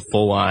to have a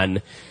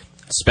full-on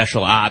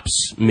special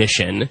ops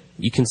mission,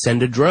 you can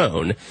send a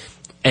drone.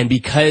 And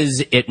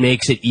because it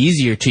makes it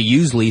easier to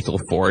use lethal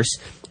force,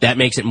 that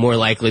makes it more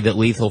likely that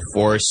lethal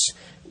force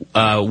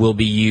will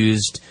be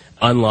used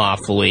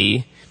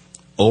unlawfully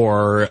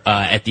or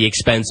at the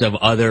expense of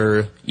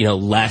other,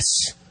 less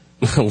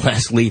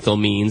lethal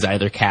means,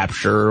 either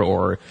capture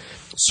or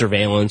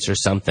surveillance or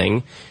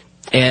something.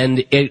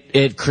 And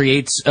it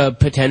creates a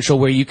potential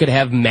where you could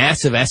have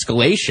massive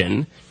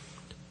escalation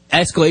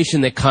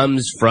that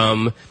comes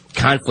from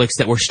conflicts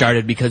that were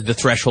started because the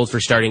threshold for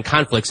starting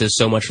conflicts is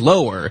so much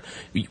lower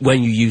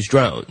when you use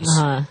drones.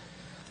 Uh-huh.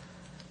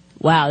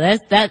 Wow,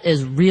 that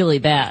is really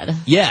bad.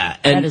 Yeah.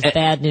 That is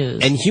bad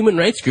news. And human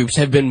rights groups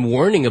have been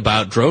warning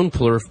about drone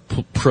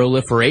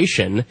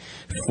proliferation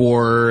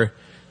for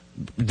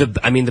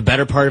the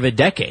better part of a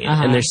decade.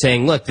 Uh-huh. And they're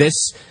saying, look, this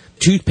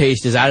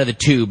toothpaste is out of the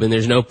tube and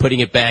there's no putting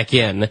it back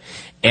in.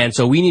 And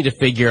so we need to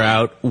figure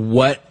out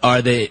what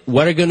are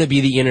going to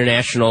be the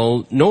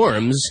international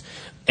norms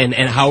and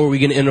how are we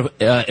going to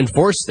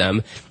enforce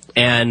them.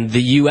 And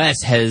the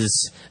U.S.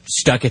 has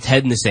stuck its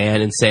head in the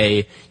sand and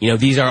say,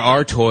 these are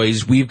our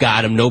toys, we've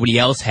got them, nobody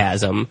else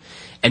has them.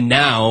 And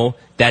now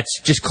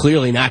that's just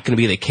clearly not going to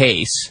be the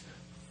case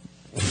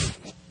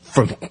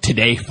from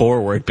today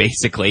forward,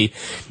 basically.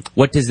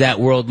 What does that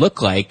world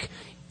look like?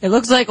 It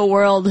looks like a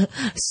world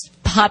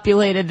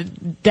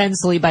populated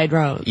densely by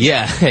drones.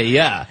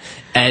 Yeah.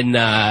 And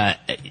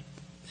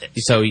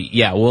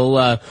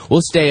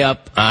we'll stay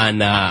up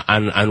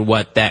on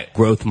what that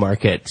growth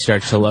market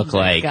starts to look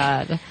like.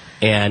 God.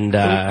 And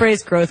the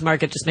phrase growth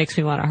market just makes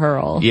me want to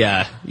hurl.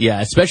 Yeah,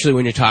 especially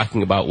when you're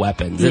talking about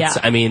weapons.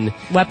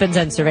 Weapons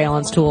and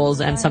surveillance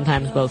tools, and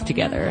sometimes both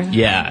together.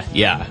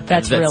 Yeah.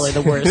 That's really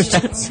the worst.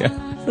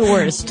 The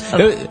worst.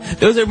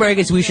 Those are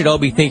markets we should all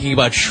be thinking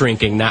about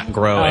shrinking, not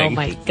growing. Oh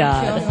my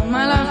God. Oh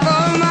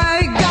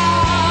my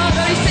God,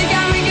 oh, you think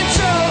I'm in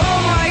control,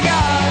 oh my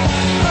God,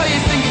 oh you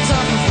think it's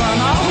all for fun,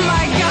 oh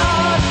my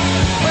God,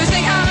 oh you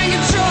think I'm in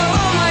control,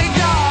 oh my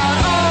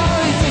God,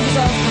 oh you think it's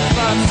all for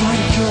fun.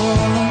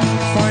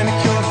 Find a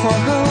cure for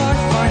her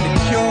life,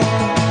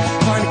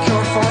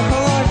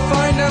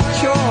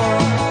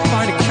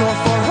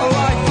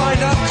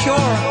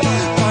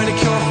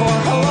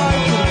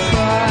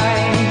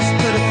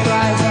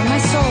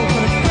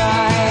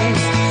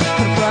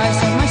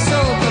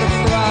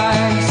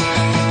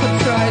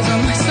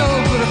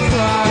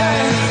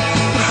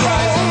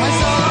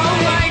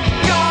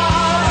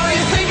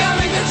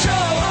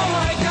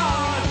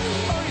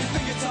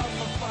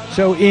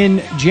 So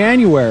in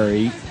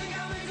January,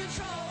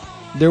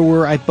 there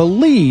were, I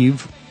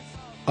believe,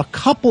 a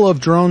couple of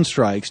drone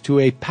strikes to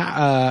a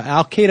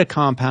Al-Qaeda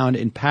compound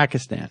in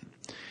Pakistan.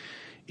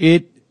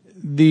 The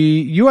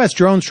U.S.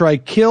 drone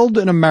strike killed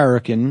an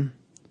American,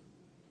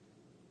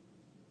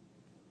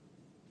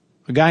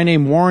 a guy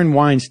named Warren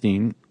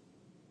Weinstein,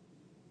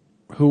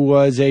 who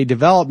was a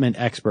development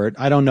expert.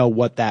 I don't know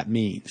what that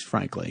means,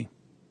 frankly.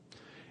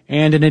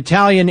 And an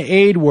Italian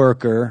aid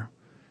worker,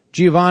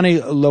 Giovanni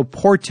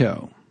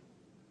Loporto.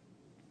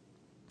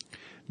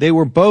 They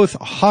were both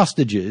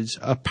hostages.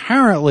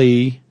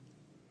 Apparently,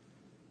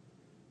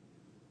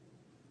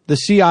 the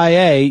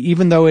CIA,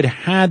 even though it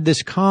had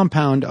this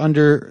compound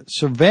under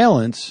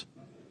surveillance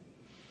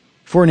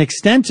for an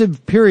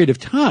extensive period of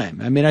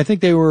time. I mean, I think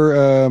they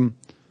were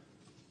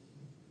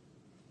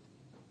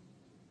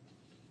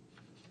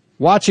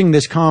watching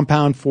this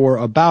compound for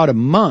about a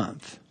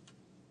month.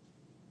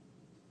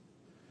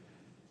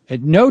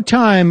 At no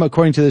time,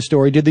 according to the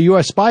story, did the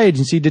U.S. spy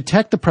agency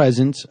detect the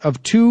presence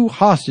of 2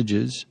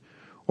 hostages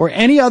or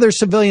any other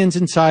civilians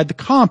inside the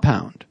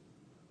compound,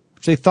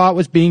 which they thought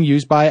was being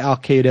used by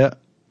Al-Qaeda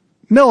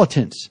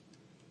militants.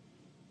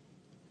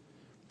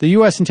 The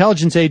U.S.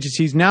 intelligence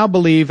agencies now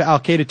believe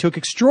Al-Qaeda took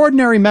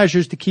extraordinary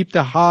measures to keep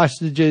the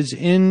hostages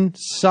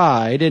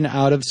inside and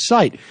out of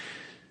sight.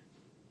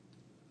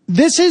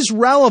 This is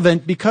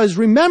relevant because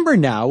remember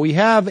now, we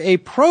have a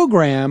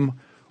program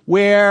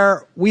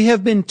where we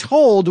have been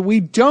told we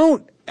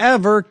don't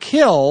ever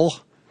kill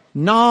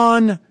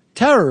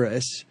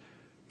non-terrorists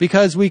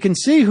because we can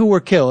see who we're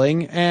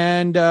killing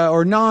and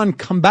or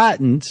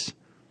non-combatants.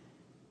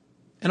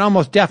 And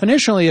almost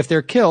definitionally, if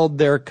they're killed,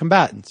 they're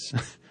combatants.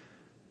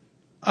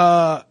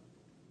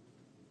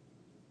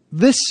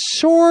 This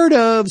sort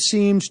of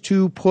seems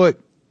to put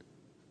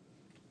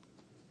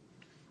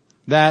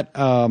that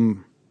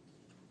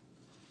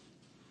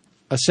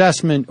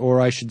assessment,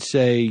 or I should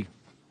say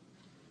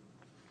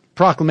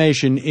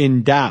proclamation,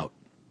 in doubt.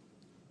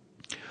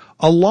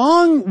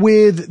 Along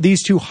with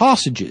these 2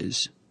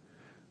 hostages,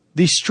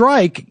 the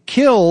strike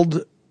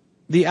killed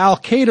the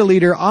Al-Qaeda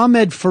leader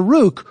Ahmed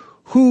Farouk,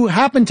 who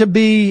happened to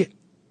be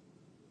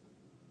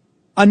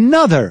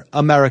another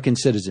American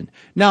citizen.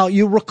 Now,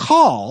 you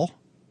recall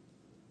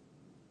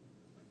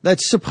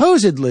that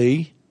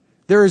supposedly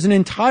there is an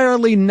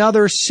entirely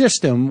another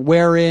system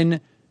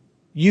wherein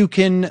you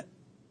can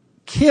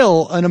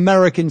kill an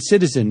American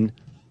citizen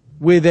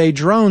with a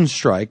drone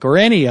strike or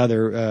any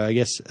other,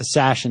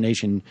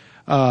 assassination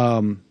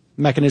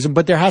mechanism,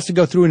 but there has to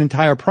go through an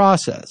entire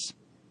process.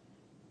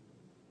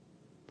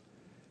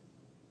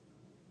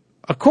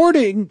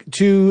 According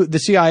to the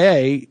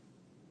CIA,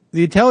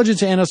 the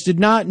intelligence analysts did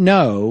not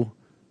know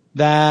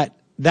that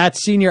that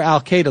senior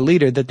Al-Qaeda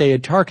leader that they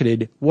had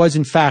targeted was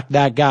in fact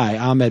that guy,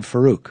 Ahmed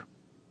Farouk.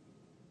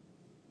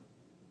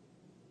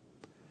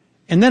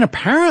 And then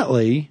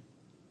apparently,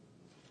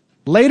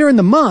 later in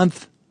the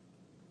month,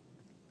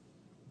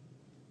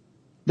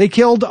 they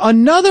killed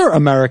another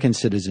American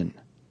citizen.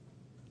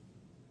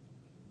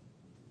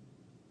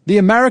 The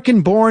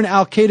American-born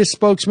Al-Qaeda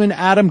spokesman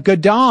Adam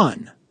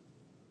Gadon.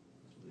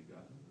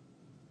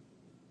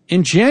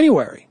 In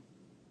January.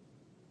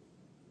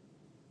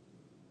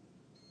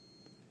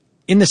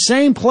 In the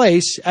same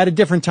place at a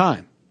different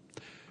time.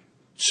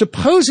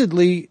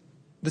 Supposedly,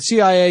 the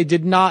CIA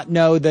did not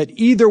know that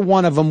either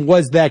one of them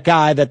was that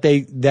guy that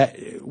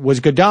was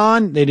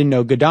Gadon. They didn't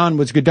know Gadon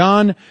was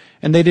Gadon,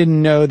 and they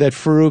didn't know that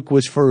Farouk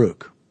was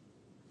Farouk.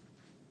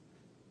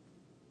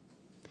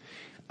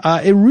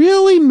 It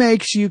really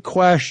makes you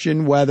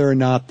question whether or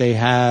not they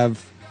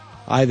have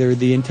either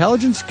the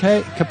intelligence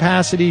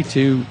capacity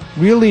to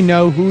really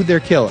know who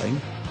they're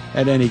killing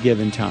at any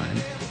given time,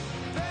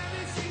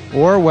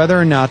 or whether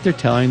or not they're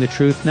telling the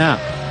truth now.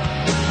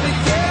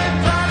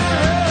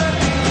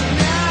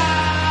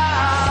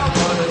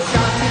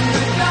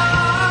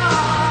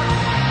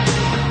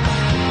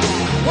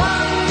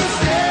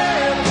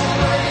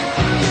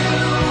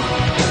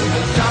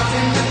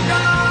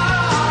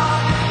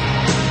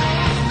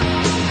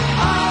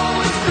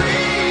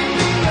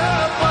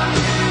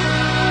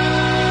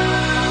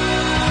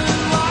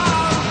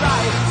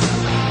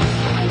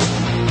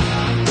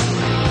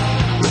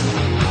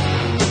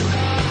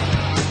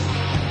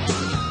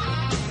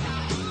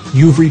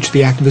 You've reached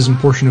the activism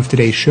portion of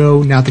today's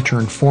show. Now that you're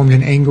informed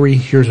and angry,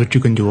 here's what you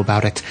can do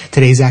about it.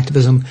 Today's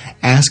activism,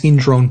 asking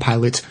drone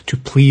pilots to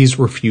please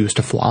refuse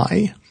to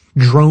fly.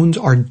 Drones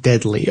are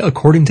deadly.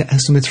 According to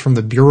estimates from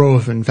the Bureau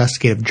of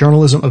Investigative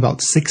Journalism,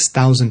 about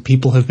 6,000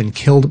 people have been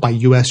killed by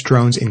U.S.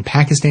 drones in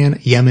Pakistan,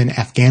 Yemen,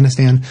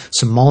 Afghanistan,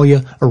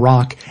 Somalia,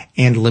 Iraq,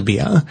 and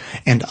Libya.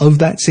 And of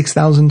that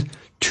 6,000,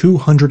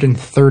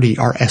 230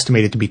 are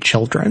estimated to be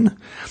children.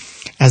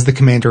 As the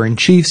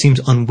commander-in-chief seems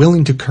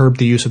unwilling to curb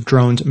the use of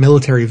drones,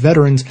 military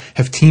veterans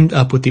have teamed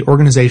up with the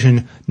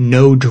organization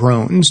No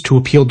Drones to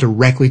appeal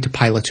directly to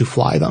pilots who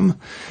fly them.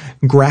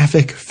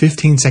 Graphic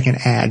 15-second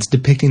ads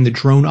depicting the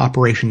drone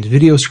operations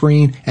video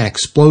screen, an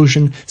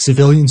explosion,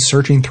 civilians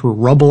searching through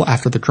rubble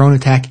after the drone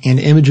attack, and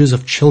images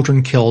of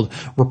children killed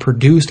were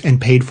produced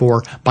and paid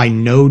for by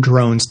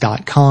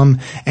NoDrones.com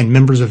and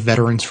members of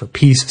Veterans for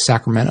Peace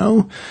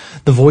Sacramento.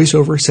 The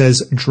voiceover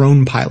says,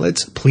 "Drone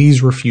pilots,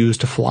 please refuse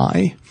to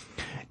fly."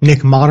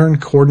 Nick Modern,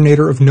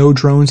 coordinator of No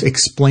Drones,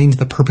 explained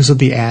the purpose of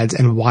the ads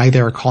and why they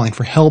are calling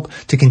for help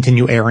to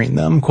continue airing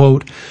them.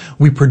 Quote,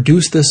 "We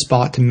produced this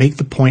spot to make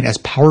the point as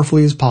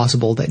powerfully as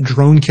possible that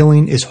drone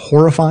killing is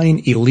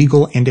horrifying,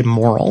 illegal, and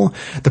immoral.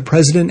 The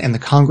president and the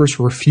Congress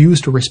refuse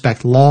to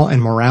respect law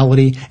and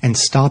morality and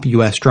stop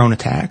U.S. drone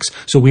attacks.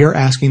 So we are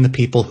asking the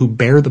people who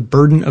bear the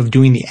burden of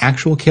doing the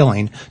actual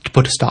killing to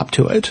put a stop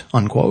to it."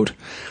 Unquote.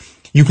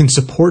 You can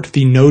support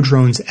the No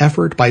Drones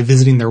effort by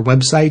visiting their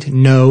website,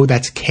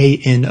 that's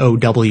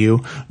K-N-O-W,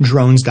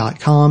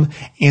 drones.com,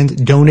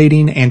 and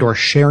donating and or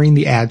sharing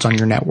the ads on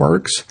your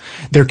networks.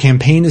 Their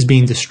campaign is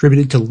being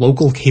distributed to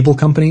local cable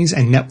companies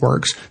and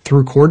networks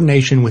through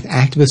coordination with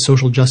activist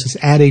social justice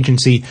ad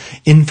agency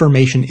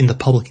Information in the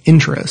Public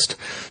Interest.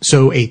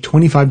 So a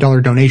 $25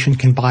 donation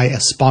can buy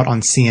a spot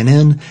on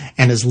CNN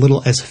and as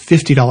little as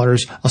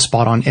 $50 a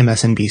spot on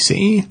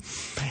MSNBC.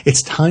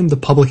 It's time the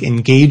public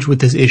engage with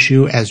this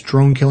issue as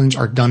drone killings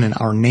are done in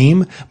our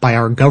name, by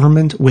our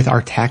government, with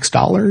our tax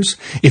dollars.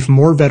 If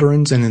more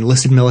veterans and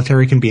enlisted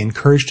military can be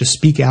encouraged to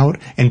speak out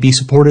and be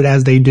supported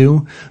as they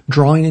do,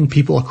 drawing in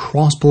people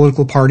across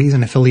political parties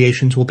and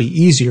affiliations will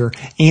be easier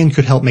and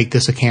could help make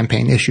this a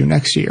campaign issue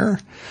next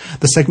year.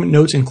 The segment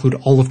notes include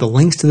all of the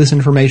links to this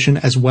information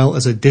as well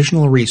as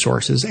additional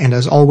resources, and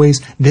as always,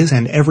 this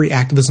and every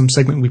activism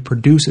segment we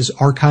produce is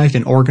archived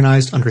and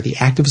organized under the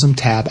Activism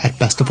tab at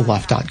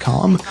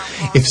bestoftheleft.com.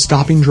 If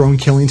stopping drone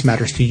killings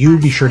matters to you,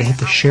 be sure to hit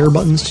the share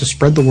buttons to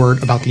spread the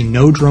word about the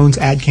No Drones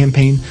ad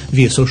campaign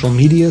via social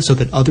media so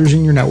that others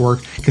in your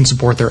network can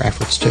support their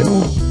efforts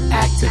too.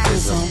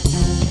 Activism.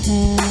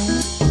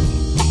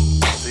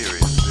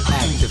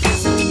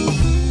 Activism.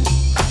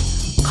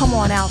 Come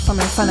on out from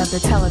in front of the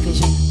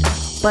television.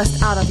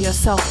 Bust out of your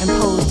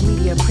self-imposed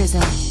media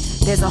prison.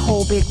 There's a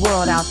whole big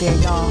world out there,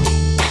 y'all.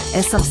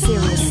 And some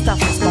serious stuff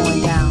is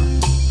going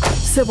down.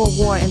 Civil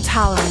war,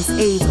 intolerance,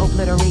 AIDS,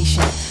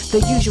 obliteration. The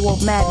usual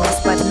madness,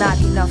 but not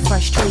enough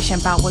frustration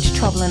about what's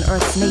troubling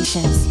Earth's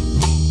nations.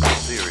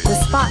 The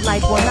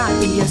spotlight will not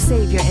be your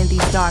savior in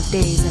these dark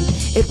days,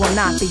 and it will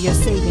not be your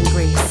saving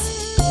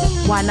grace.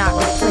 Why not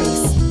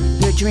replace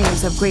your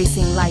dreams of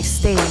gracing life's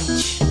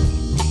stage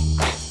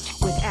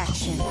with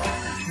action?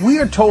 We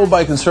are told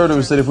by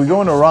conservatives that if we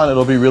go into Iran,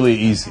 it'll be really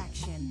easy.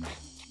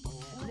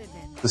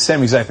 The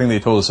same exact thing they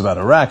told us about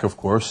Iraq, of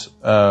course.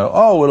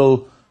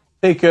 It'll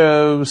take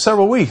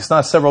several weeks,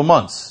 not several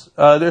months.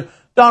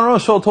 Don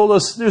Rumsfeld told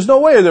us there's no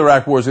way the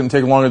Iraq war is going to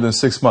take longer than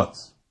 6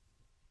 months.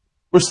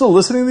 We're still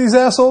listening to these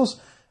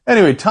assholes?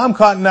 Anyway, Tom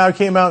Cotton now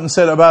came out and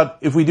said about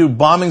if we do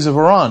bombings of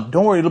Iran,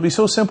 don't worry, it'll be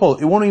so simple.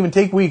 It won't even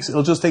take weeks.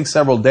 It'll just take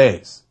several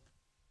days.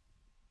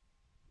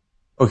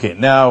 Okay,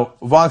 now,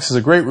 Vox has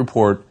a great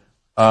report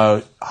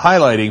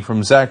highlighting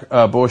from Zach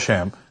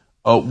Bosham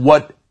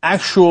what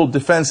actual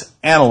defense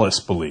analysts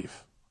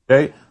believe.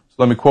 Okay? So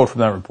let me quote from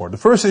that report. The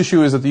first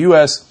issue is that the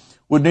U.S.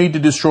 would need to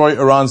destroy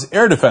Iran's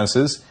air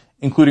defenses,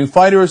 including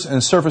fighters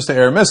and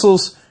surface-to-air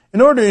missiles, in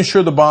order to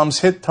ensure the bombs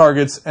hit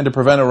targets and to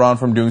prevent Iran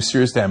from doing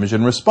serious damage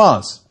in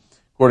response.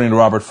 According to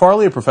Robert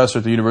Farley, a professor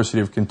at the University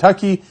of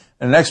Kentucky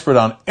and an expert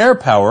on air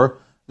power,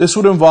 this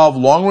would involve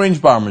long-range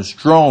bombers,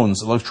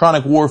 drones,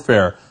 electronic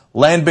warfare,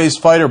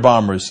 land-based fighter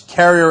bombers,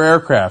 carrier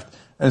aircraft,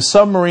 and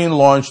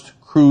submarine-launched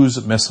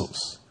cruise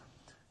missiles.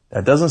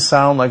 That doesn't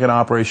sound like an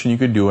operation you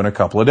could do in a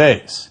couple of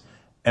days.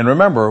 And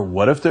remember,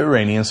 what if the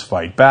Iranians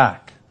fight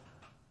back?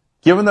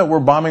 Given that we're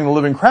bombing the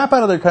living crap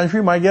out of their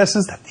country, my guess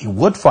is that they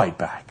would fight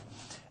back.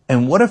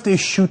 And what if they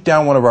shoot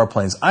down one of our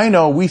planes? I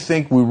know we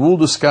think we rule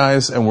the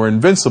skies and we're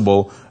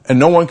invincible and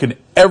no one can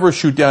ever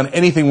shoot down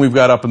anything we've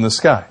got up in the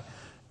sky.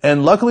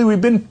 And luckily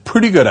we've been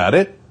pretty good at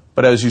it.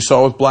 But as you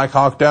saw with Black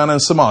Hawk down in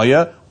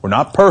Somalia, we're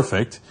not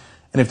perfect.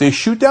 And if they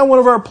shoot down one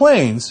of our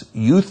planes,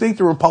 you think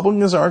the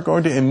Republicans aren't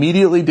going to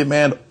immediately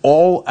demand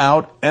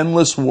all-out,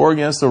 endless war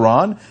against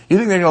Iran? You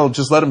think they're going to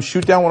just let them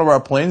shoot down one of our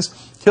planes,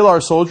 kill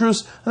our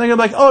soldiers, and they're going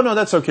to be like, oh, no,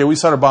 that's okay. We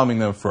started bombing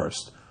them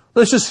first.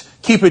 Let's just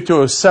keep it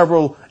to a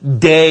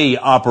several-day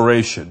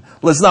operation.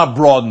 Let's not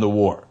broaden the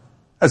war.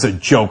 That's a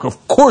joke.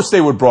 Of course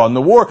they would broaden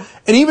the war.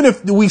 And even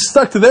if we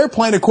stuck to their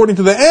plan, according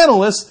to the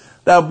analysts,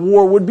 that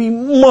war would be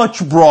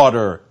much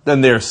broader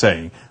than they're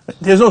saying.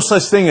 There's no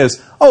such thing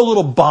as, a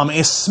little bomb,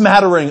 a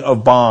smattering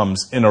of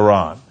bombs in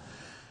Iran.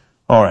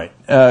 All right,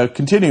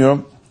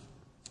 continue.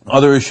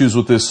 Other issues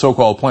with this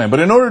so-called plan.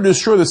 But in order to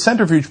destroy the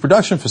centrifuge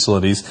production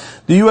facilities,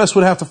 the U.S.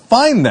 would have to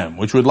find them,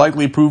 which would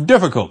likely prove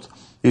difficult.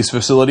 These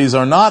facilities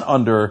are not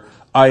under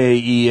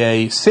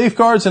IAEA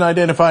safeguards, and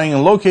identifying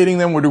and locating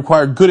them would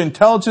require good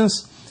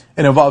intelligence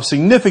and involve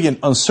significant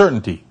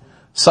uncertainty.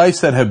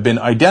 Sites that have been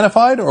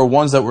identified or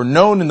ones that were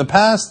known in the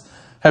past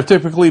have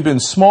typically been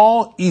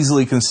small,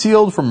 easily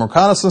concealed from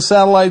reconnaissance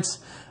satellites,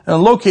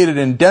 and located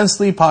in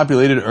densely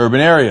populated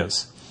urban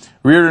areas.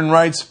 Reardon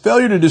writes,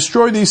 failure to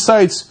destroy these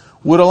sites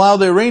would allow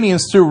the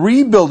Iranians to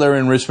rebuild their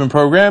enrichment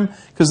program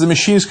because the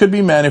machines could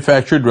be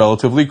manufactured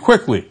relatively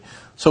quickly.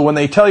 So when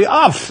they tell you,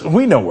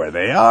 we know where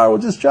they are, we'll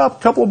just drop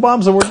a couple of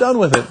bombs and we're done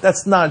with it.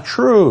 That's not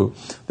true.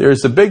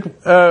 There's the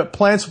big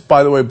plants,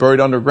 by the way, buried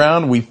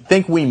underground. We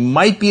think we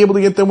might be able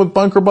to get them with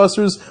bunker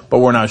busters, but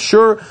we're not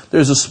sure.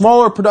 There's the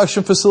smaller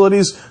production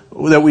facilities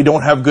that we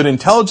don't have good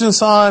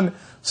intelligence on.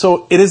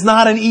 So it is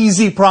not an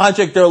easy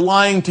project. They're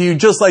lying to you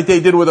just like they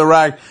did with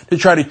Iraq to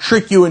try to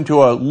trick you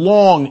into a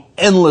long,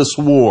 endless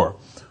war.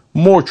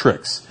 More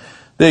tricks.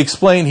 They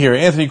explain here,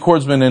 Anthony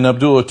Kordsman and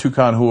Abdullah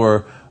Toukan, who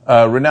are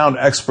renowned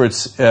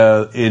experts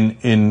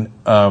in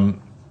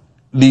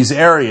these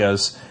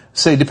areas,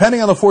 say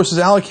depending on the forces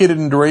allocated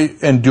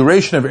and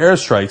duration of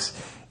airstrikes,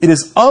 it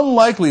is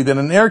unlikely that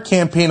an air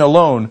campaign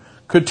alone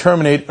could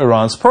terminate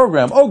Iran's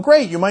program. Oh,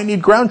 great, you might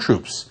need ground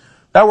troops.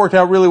 That worked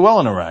out really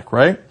well in Iraq,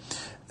 right?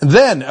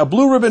 Then, a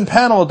blue ribbon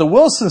panel at the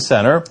Wilson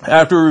Center,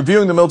 after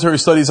reviewing the military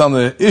studies on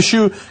the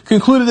issue,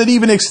 concluded that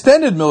even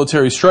extended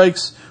military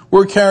strikes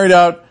were carried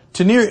out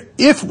to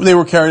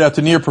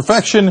near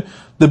perfection,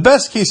 the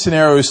best case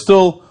scenario is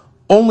still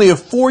only a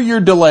 4-year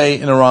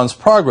delay in Iran's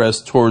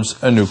progress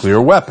towards a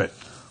nuclear weapon.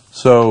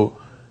 So,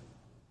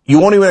 you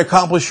won't even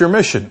accomplish your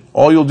mission.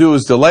 All you'll do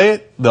is delay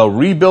it, they'll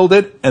rebuild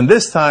it, and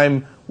this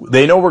time,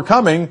 they know we're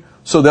coming,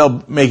 so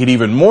they'll make it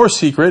even more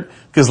secret,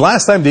 because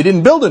last time they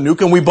didn't build a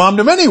nuke and we bombed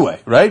them anyway,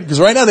 right? Because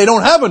right now they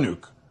don't have a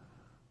nuke.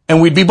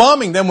 And we'd be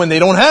bombing them when they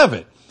don't have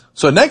it.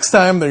 So next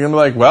time they're going to be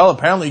like, well,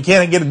 apparently you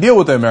can't get a deal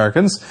with the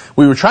Americans.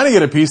 We were trying to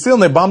get a peace deal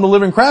and they bombed the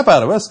living crap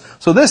out of us.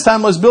 So this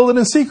time let's build it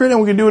in secret and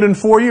we can do it in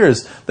 4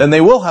 years. Then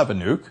they will have a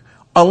nuke,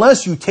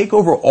 unless you take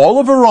over all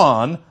of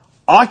Iran,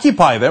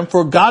 occupy them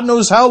for God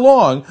knows how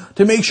long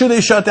to make sure they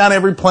shut down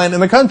every plant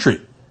in the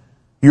country.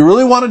 You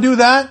really want to do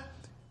that?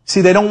 See,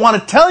 they don't want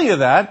to tell you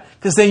that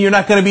because then you're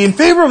not going to be in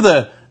favor of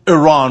the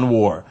Iran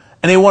war.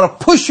 And they want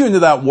to push you into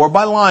that war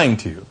by lying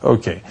to you.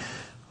 Okay.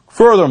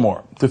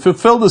 Furthermore, to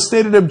fulfill the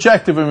stated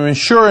objective of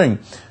ensuring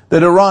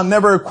that Iran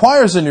never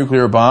acquires a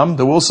nuclear bomb,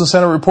 the Wilson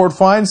Center report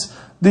finds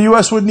the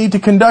U.S. would need to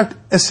conduct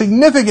a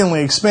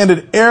significantly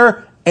expanded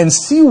air and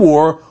sea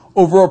war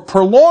over a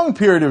prolonged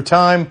period of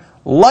time,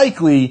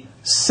 likely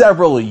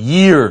several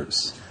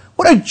years.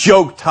 What a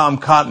joke Tom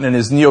Cotton and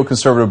his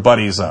neoconservative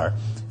buddies are.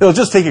 It'll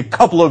just take a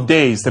couple of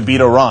days to beat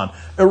Iran.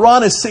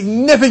 Iran is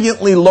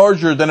significantly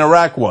larger than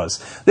Iraq was.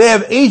 They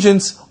have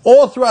agents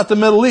all throughout the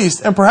Middle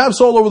East and perhaps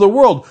all over the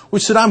world,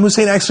 which Saddam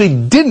Hussein actually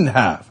didn't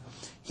have.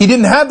 He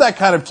didn't have that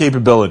kind of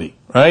capability,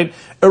 right?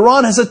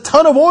 Iran has a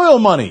ton of oil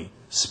money.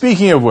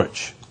 Speaking of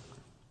which,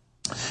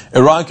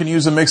 Iran can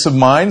use a mix of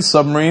mines,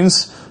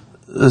 submarines,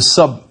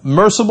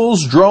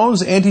 submersibles,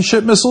 drones,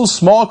 anti-ship missiles,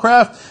 small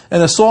craft,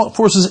 and assault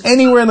forces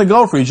anywhere in the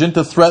Gulf region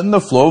to threaten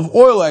the flow of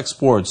oil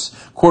exports,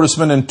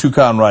 Kordsman and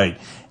Toukan write.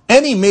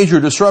 Any major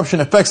disruption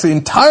affects the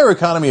entire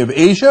economy of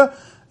Asia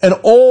and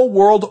all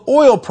world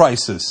oil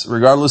prices,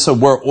 regardless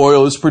of where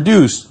oil is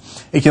produced.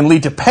 It can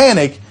lead to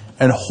panic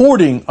and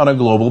hoarding on a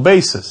global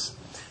basis.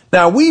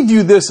 Now, we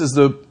view this as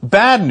the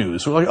bad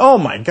news. We're like, oh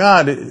my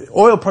God,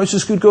 oil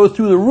prices could go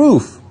through the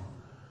roof.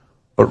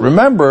 But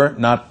remember,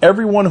 not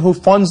everyone who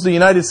funds the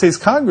United States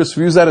Congress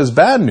views that as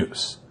bad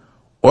news.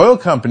 Oil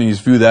companies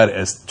view that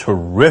as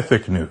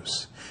terrific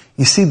news.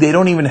 You see, they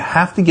don't even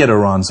have to get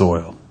Iran's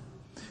oil.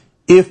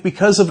 If,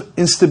 because of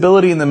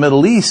instability in the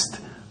Middle East,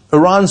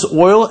 Iran's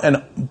oil,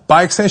 and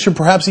by extension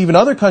perhaps even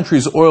other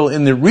countries' oil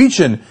in the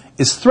region,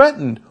 is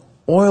threatened,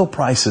 oil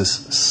prices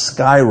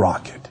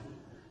skyrocket.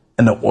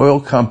 And the oil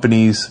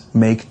companies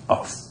make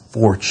a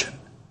fortune.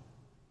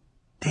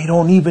 They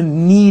don't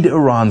even need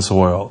Iran's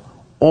oil.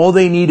 All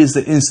they need is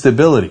the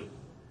instability.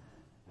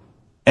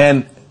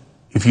 And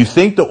if you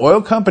think the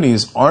oil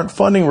companies aren't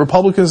funding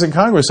Republicans in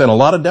Congress, and a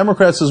lot of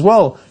Democrats as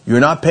well, you're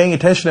not paying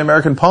attention to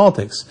American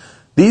politics.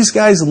 These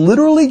guys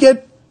literally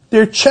get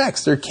their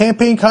checks, their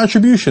campaign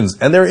contributions,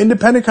 and their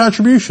independent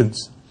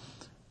contributions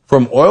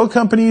from oil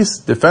companies,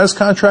 defense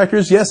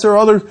contractors. Yes, there are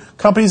other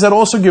companies that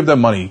also give them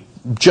money,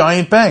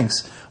 giant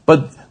banks.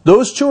 But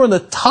those two are in the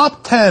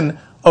top 10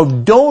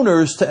 of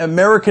donors to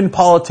American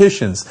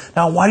politicians.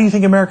 Now, why do you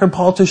think American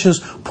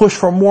politicians push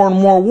for more and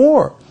more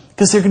war?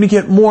 Because they're going to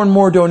get more and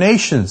more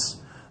donations.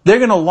 They're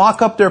going to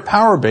lock up their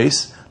power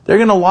base. They're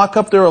going to lock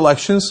up their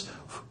elections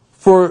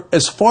for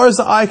as far as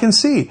the eye can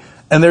see.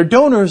 And their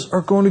donors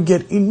are going to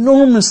get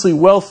enormously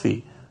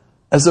wealthy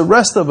as the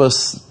rest of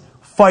us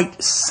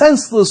fight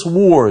senseless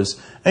wars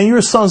and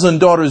your sons and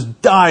daughters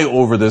die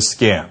over this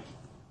scam.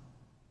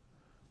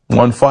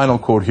 One final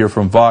quote here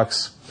from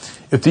Vox.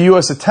 If the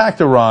U.S.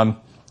 attacked Iran,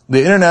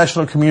 the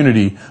international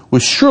community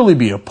would surely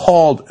be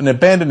appalled and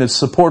abandon its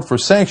support for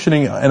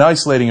sanctioning and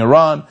isolating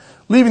Iran,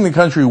 leaving the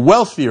country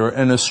wealthier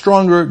and in a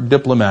stronger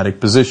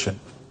diplomatic position.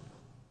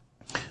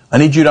 I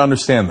need you to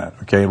understand that,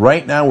 okay?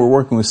 Right now we're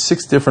working with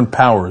 6 different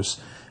powers,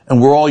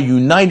 and we're all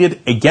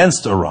united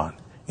against Iran,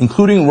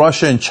 including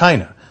Russia and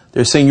China.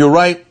 They're saying, you're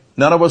right,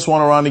 none of us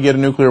want Iran to get a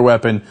nuclear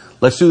weapon.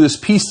 Let's do this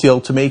peace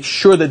deal to make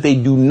sure that they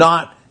do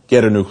not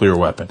get a nuclear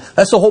weapon.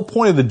 That's the whole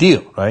point of the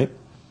deal, right?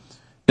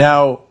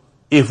 Now,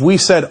 if we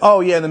said,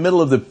 oh yeah, in the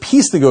middle of the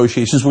peace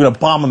negotiations, we're going to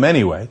bomb them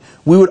anyway,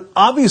 we would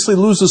obviously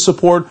lose the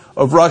support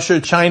of Russia,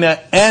 China,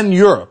 and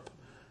Europe.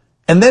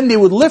 And then they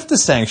would lift the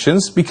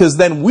sanctions because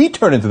then we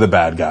turn into the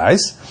bad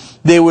guys.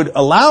 They would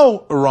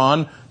allow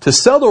Iran to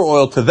sell their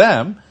oil to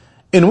them,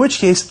 in which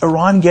case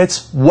Iran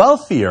gets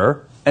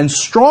wealthier and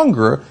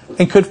stronger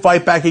and could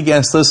fight back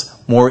against us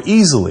more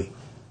easily.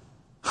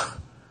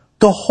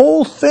 The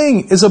whole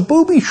thing is a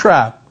booby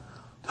trap.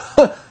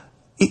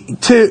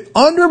 To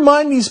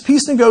undermine these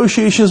peace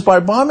negotiations by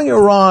bombing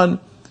Iran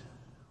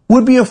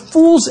would be a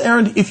fool's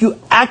errand if you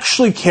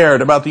actually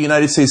cared about the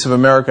United States of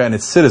America and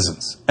its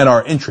citizens and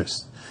our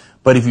interests.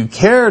 But if you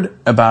cared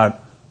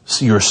about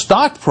your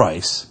stock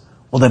price,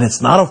 well, then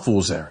it's not a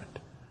fool's errand.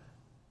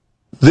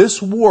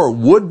 This war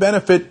would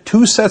benefit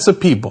two sets of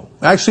people,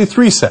 actually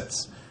three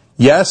sets.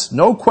 Yes,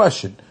 no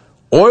question.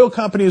 Oil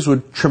companies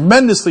would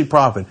tremendously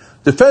profit.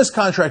 Defense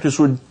contractors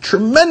would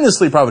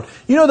tremendously profit.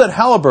 You know that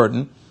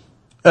Halliburton,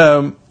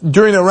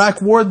 during the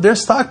Iraq War, their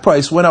stock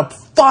price went up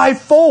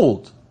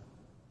 5-fold.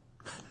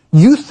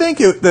 You think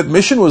that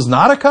mission was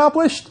not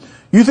accomplished?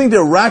 You think the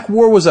Iraq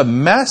War was a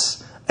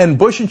mess and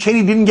Bush and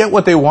Cheney didn't get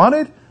what they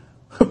wanted?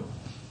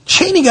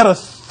 Cheney got a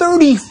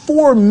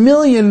 $34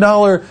 million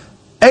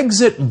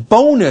exit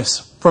bonus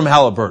from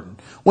Halliburton.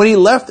 When he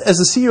left as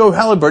the CEO of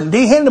Halliburton,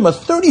 they handed him a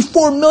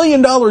 $34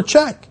 million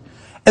check.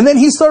 And then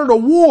he started a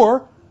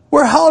war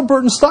where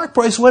Halliburton's stock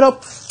price went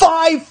up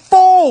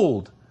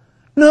 5-fold.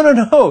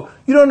 No.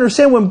 You don't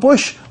understand. When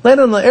Bush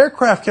landed on the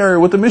aircraft carrier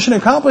with the mission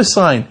accomplished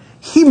sign,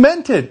 he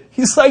meant it.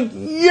 He's like,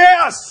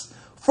 yes,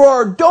 for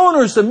our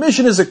donors, the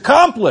mission is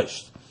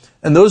accomplished.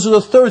 And those are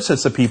the third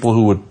sets of people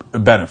who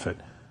would benefit.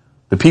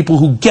 The people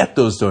who get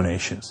those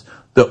donations.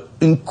 The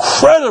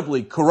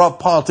incredibly corrupt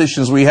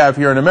politicians we have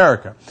here in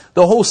America.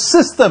 The whole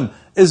system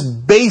is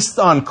based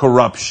on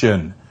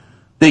corruption.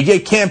 They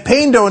get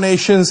campaign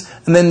donations,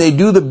 and then they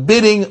do the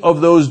bidding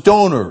of those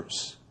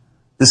donors.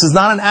 This is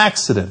not an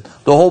accident.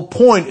 The whole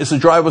point is to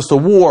drive us to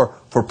war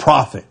for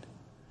profit.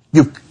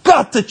 You've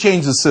got to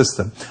change the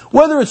system.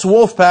 Whether it's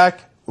Wolfpack,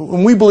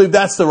 and we believe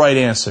that's the right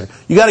answer.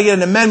 You got to get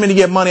an amendment to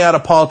get money out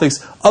of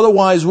politics.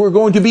 Otherwise, we're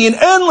going to be in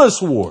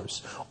endless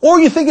wars. Or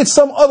you think it's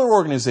some other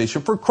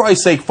organization. For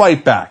Christ's sake,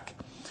 fight back.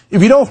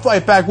 If you don't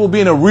fight back, we'll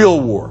be in a real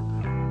war.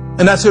 And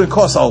that's going to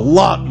cost a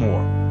lot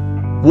more.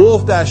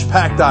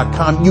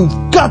 Wolf-pack.com.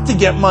 You've got to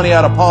get money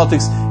out of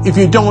politics. If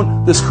you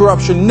don't, this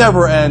corruption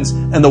never ends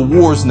and the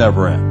wars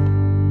never end.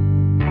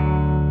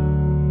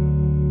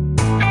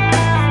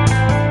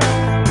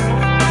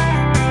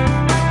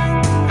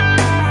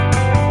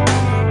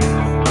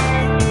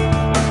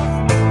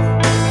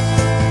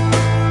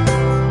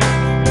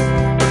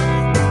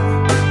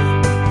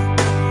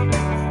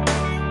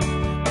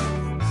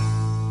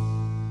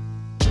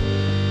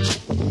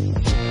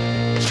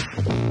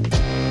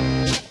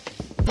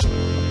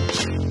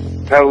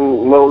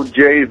 Hello,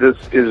 Jay. This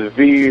is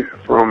V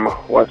from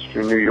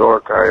Western New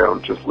York. I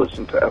just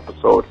listened to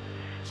episode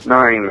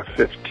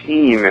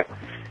 915.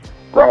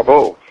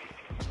 Bravo.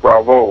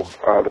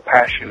 The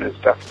passion is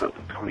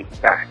definitely coming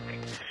back,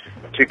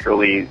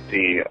 particularly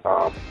the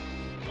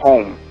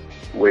poem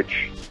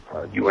which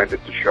you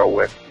ended the show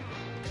with.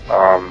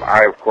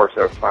 I, of course,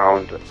 have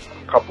found a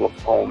couple of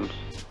poems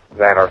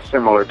that are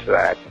similar to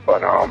that,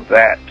 but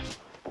that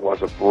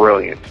was a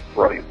brilliant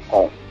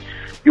poem.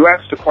 You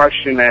asked a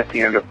question at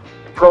the end of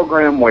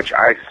program, which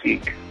I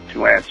seek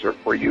to answer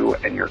for you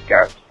and your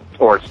guests,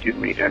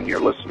 and your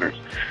listeners.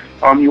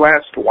 You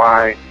asked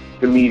why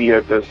the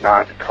media does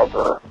not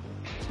cover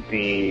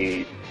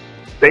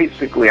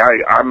basically,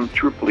 I'm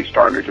truthfully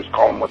starting to just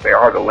call them what they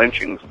are, the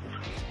lynchings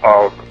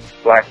of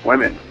black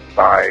women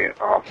by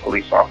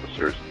police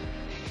officers.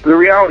 The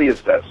reality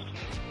is this,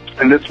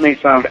 and this may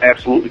sound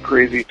absolutely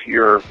crazy to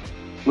your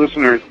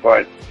listeners,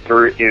 but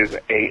there is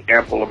an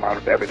ample amount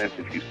of evidence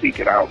if you seek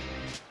it out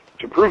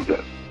to prove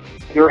this.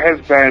 There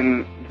has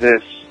been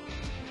this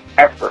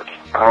effort,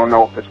 I don't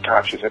know if it's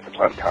conscious, if it's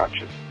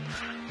unconscious,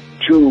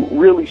 to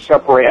really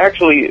separate,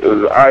 actually,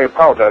 I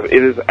apologize,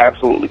 it is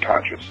absolutely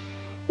conscious,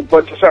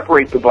 but to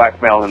separate the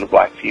black male and the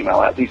black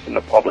female, at least in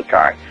the public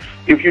eye.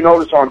 If you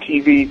notice on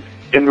TV,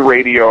 in the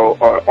radio,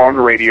 on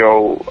the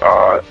radio,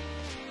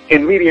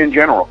 in media in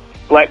general,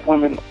 black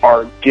women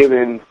are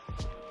given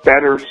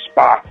better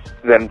spots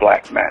than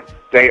black men.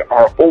 They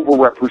are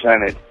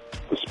overrepresented,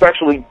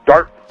 especially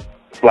dark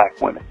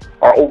black women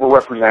are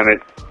overrepresented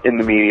in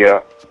the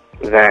media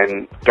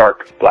than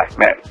dark black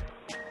men.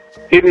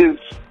 It is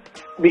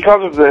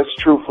because of this,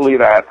 truthfully,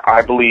 that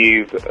I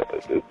believe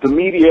the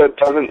media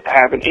doesn't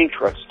have an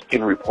interest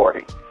in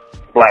reporting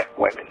black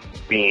women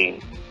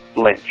being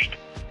lynched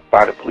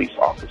by the police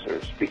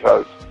officers,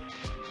 because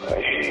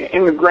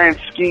in the grand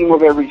scheme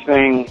of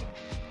everything,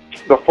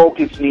 the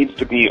focus needs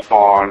to be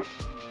on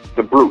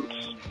the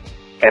brutes,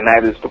 and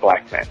that is the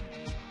black men.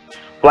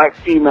 Black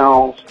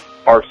females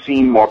are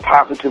seen more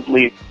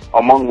positively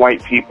among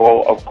white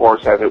people. Of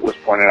course, as it was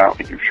pointed out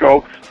in your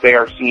show, they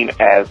are seen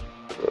as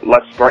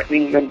less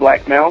threatening than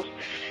black males.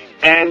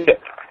 And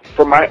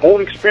from my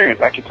own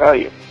experience, I can tell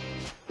you,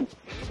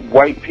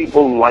 white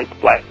people like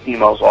black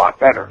females a lot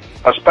better,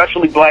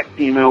 especially black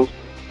females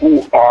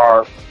who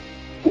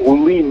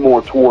lean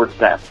more towards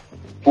them,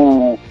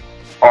 who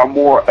are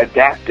more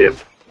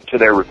adaptive to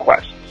their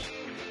requests.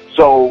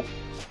 So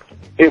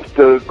if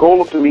the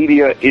goal of the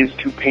media is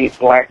to paint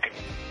black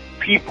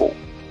people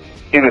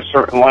in a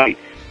certain light,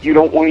 you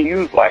don't want to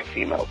use black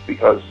females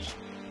because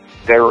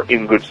they're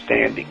in good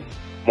standing,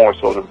 more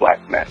so than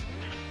black men.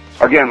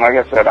 Again, like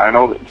I said, I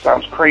know that it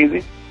sounds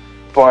crazy,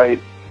 but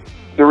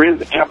there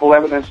is ample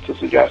evidence to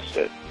suggest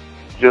it.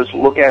 Just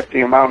look at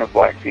the amount of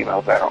black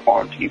females that are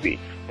on TV,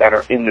 that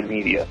are in the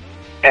media,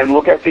 and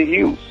look at the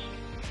hues.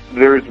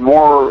 There's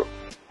more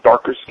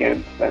darker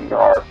skin than there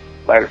are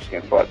lighter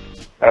skin, but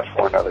that's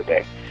for another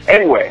day.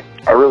 Anyway,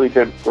 I really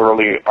did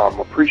thoroughly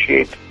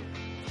appreciate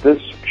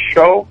this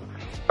show.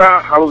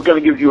 I was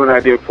going to give you an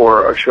idea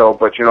for a show,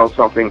 but you know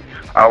something,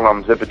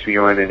 I'll zip it to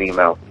you in an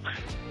email.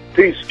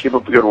 Peace. Keep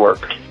up the good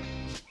work.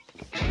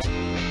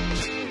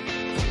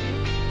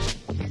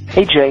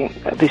 Hey Jay,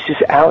 this is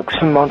Alex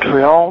from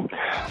Montreal.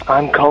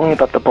 I'm calling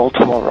about the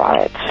Baltimore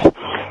riots.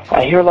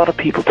 I hear a lot of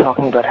people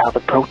talking about how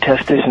the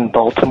protesters in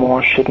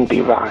Baltimore shouldn't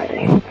be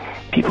rioting.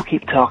 People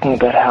keep talking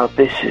about how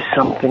this is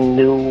something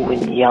new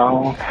and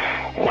young,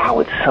 and how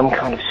it's some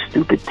kind of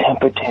stupid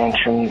temper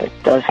tantrum that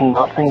does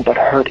nothing but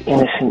hurt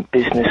innocent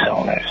business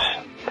owners.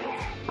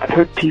 I've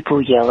heard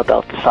people yell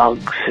about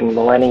thugs and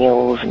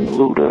millennials and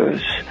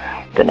looters.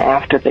 Then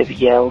after they've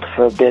yelled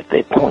for a bit,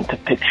 they point to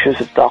pictures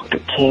of Dr.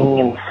 King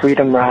and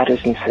Freedom Riders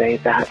and say,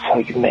 that's how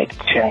you make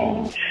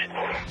change.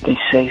 They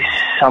say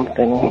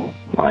something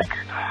like,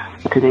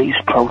 today's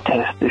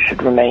protesters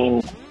should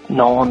remain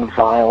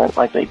non-violent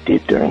like they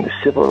did during the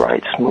civil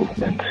rights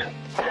movement.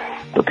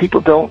 But people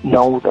don't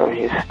know their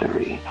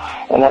history,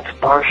 and that's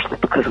partially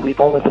because we've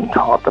only been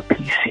taught the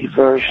PC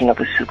version of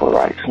the civil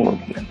rights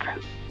movement.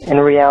 In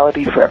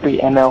reality, for every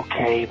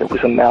MLK, there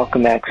was a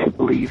Malcolm X who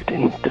believed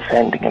in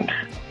defending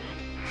himself.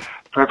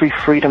 For every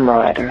Freedom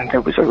Rider,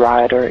 there was a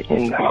rioter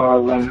in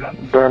Harlem,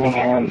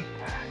 Birmingham,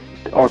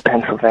 or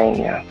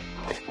Pennsylvania.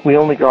 We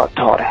only got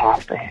taught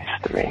half the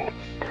history.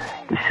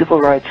 The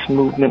civil rights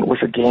movement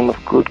was a game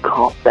of good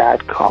cop,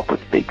 bad cop with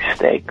big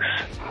stakes.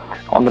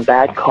 On the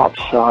bad cop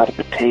side of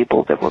the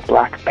table, there were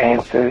Black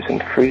Panthers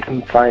and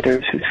freedom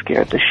fighters who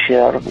scared the shit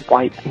out of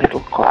white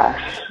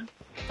middle-class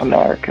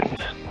Americans.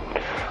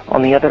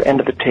 On the other end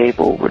of the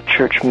table were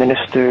church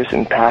ministers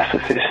and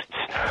pacifists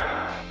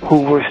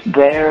who were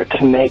there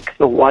to make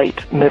the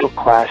white middle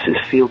classes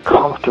feel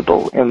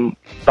comfortable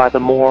by the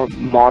more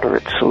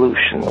moderate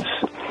solutions.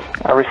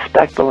 I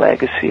respect the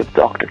legacy of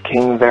Dr.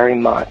 King very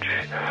much,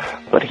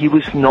 but he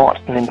was not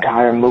an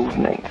entire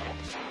movement.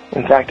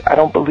 In fact, I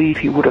don't believe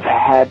he would have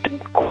had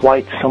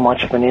quite so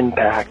much of an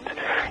impact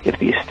if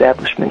the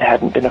establishment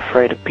hadn't been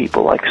afraid of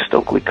people like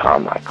Stokely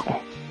Carmichael.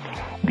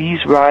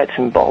 These riots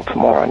in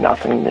Baltimore are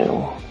nothing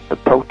new. The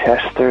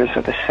protesters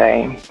are the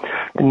same.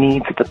 The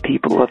needs of the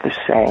people are the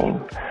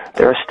same.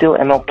 There are still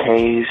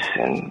MLKs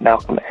and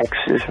Malcolm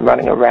X's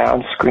running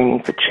around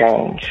screaming for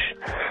change.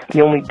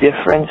 The only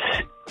difference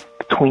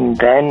between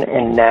then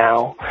and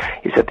now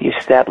is that the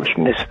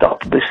establishment has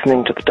stopped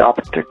listening to the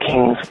Dr.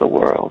 Kings of the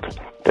world.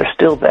 They're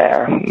still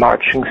there,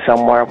 marching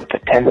somewhere with the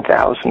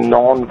 10,000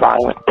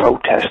 non-violent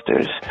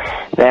protesters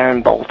there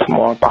in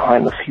Baltimore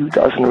behind the few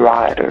dozen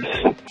rioters.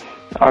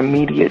 Our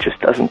media just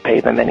doesn't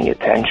pay them any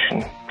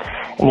attention.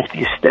 And if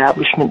the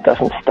establishment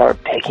doesn't start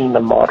taking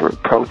the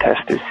moderate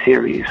protesters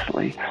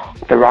seriously,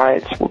 the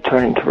riots will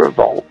turn into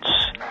revolts.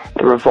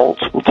 The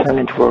revolts will turn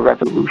into a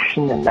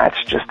revolution, and that's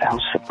just how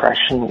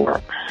suppression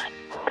works.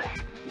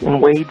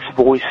 In Wade's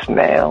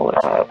voicemail,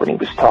 when he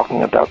was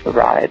talking about the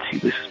riots, he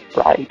was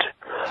right.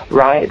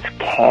 Riots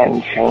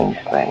can change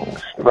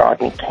things. The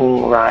Rodney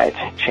King riots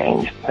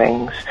changed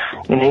things.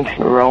 In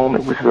ancient Rome,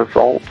 it was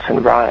revolts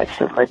and riots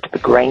that led to the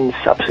grain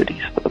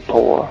subsidies for the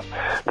poor.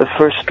 The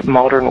first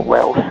modern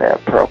welfare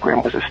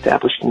program was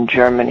established in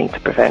Germany to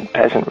prevent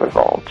peasant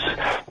revolts.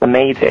 The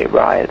May Day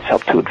riots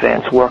helped to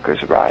advance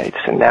workers' rights,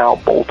 and now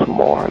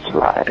Baltimore is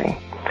rioting.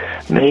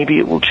 Maybe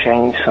it will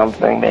change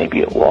something, maybe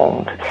it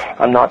won't.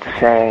 I'm not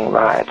saying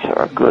riots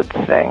are a good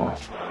thing.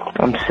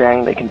 I'm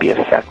saying they can be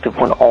effective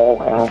when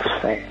all else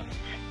fails,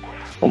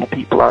 when the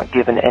people aren't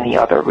given any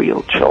other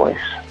real choice.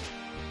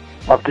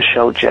 Love the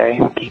show, Jay.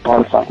 Keep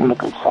on fighting the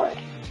good fight.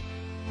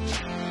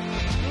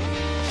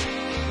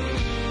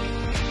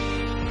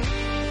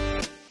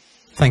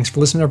 Thanks for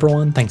listening,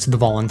 everyone. Thanks to the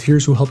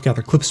volunteers who helped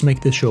gather clips to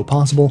make this show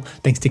possible.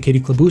 Thanks to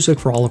Katie Klabusik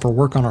for all of her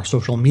work on our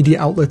social media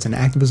outlets and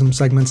activism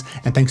segments.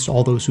 And thanks to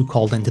all those who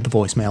called into the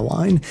voicemail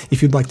line.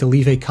 If you'd like to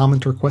leave a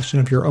comment or question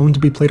of your own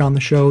to be played on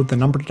the show, the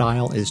number to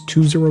dial is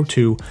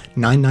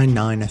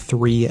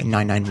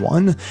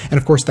 202-999-3991. And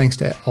of course, thanks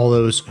to all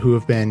those who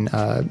have been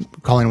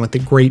calling with the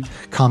great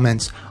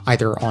comments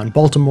either on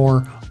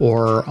Baltimore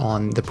or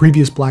on the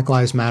previous Black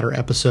Lives Matter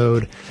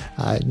episode.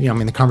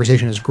 The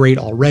conversation is great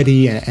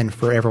already, and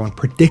for everyone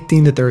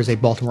predicting that there is a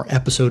Baltimore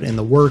episode in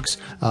the works,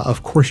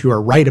 of course you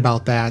are right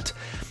about that.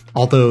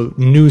 Although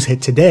news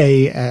hit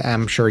today,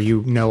 I'm sure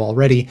you know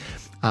already,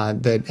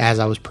 that as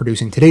I was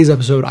producing today's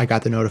episode, I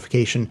got the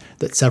notification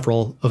that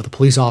several of the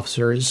police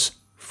officers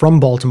from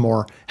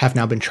Baltimore have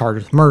now been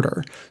charged with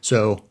murder.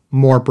 So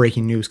more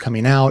breaking news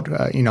coming out.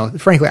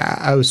 Frankly,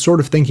 I was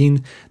sort of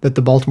thinking that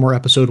the Baltimore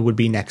episode would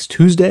be next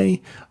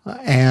Tuesday,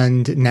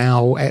 and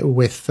now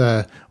with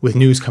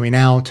news coming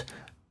out,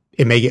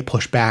 it may get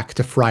pushed back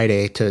to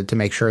Friday to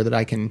make sure that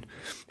I can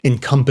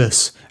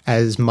encompass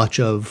as much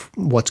of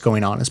what's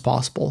going on as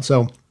possible.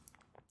 So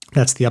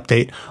that's the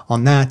update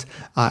on that.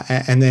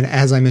 And then,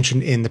 as I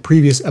mentioned in the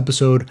previous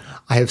episode,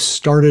 I have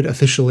started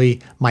officially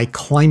my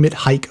Climate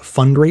Hike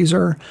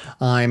fundraiser.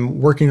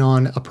 I'm working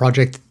on a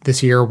project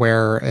this year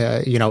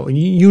where,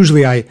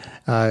 usually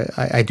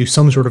I do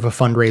some sort of a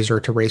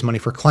fundraiser to raise money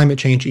for climate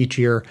change each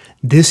year.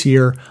 This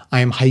year, I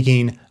am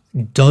hiking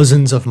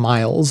dozens of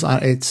miles.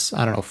 It's,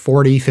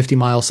 40, 50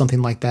 miles,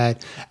 something like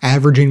that,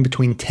 averaging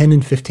between 10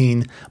 and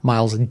 15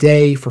 miles a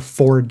day for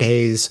 4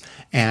 days.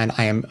 And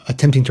I am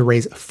attempting to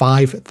raise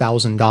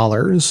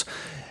 $5,000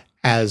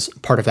 as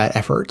part of that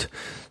effort.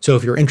 So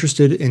if you're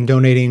interested in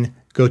donating,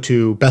 go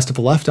to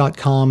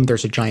bestoftheleft.com.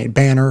 There's a giant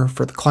banner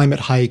for the climate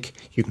hike.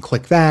 You can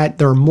click that.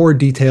 There are more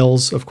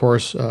details, of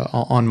course,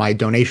 on my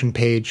donation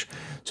page,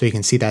 so you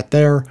can see that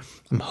there.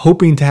 I'm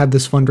hoping to have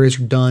this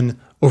fundraiser done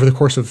over the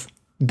course of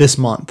this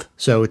month.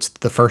 So it's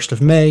the 1st of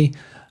May.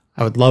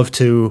 I would love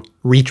to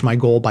reach my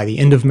goal by the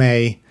end of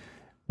May.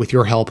 With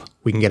your help,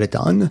 we can get it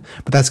done.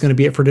 But that's going to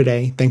be it for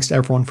today. Thanks to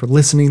everyone for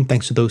listening.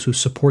 Thanks to those who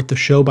support the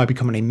show by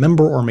becoming a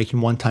member or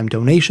making one-time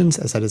donations,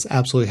 as that is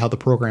absolutely how the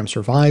program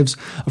survives.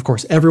 Of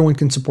course, everyone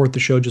can support the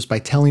show just by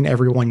telling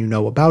everyone you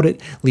know about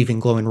it, leaving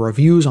glowing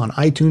reviews on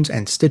iTunes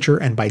and Stitcher,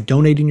 and by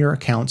donating your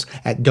accounts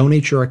at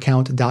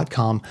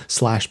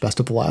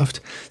donateyouraccount.com/bestoftheleft.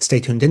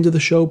 Stay tuned into the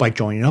show by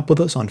joining up with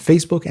us on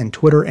Facebook and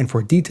Twitter, and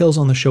for details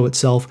on the show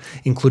itself,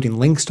 including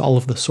links to all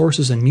of the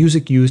sources and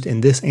music used in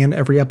this and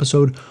every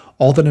episode,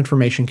 all that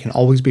information can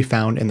always be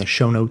found in the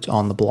show notes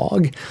on the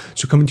blog.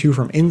 So coming to you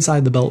from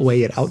inside the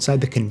Beltway yet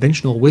outside the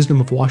conventional wisdom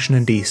of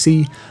Washington,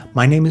 D.C.,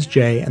 my name is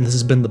Jay, and this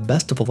has been the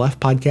Best of the Left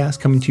podcast,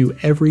 coming to you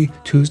every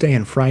Tuesday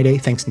and Friday,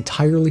 thanks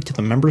entirely to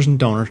the members and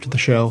donors to the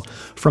show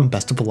from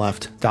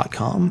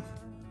bestoftheleft.com.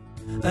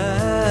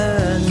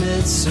 And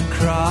it's a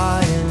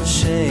crying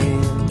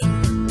shame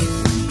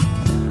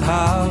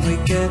how we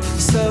get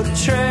so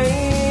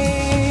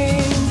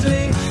trained.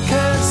 We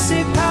can't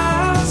see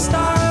past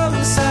our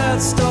own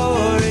sad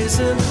stories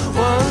and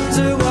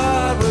wonder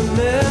what we're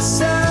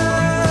missing.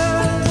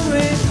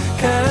 We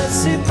can't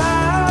see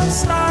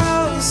past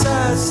our own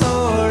sad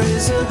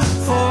stories and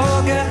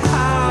forget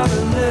how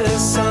to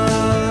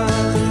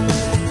listen.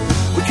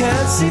 We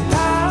can't see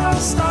past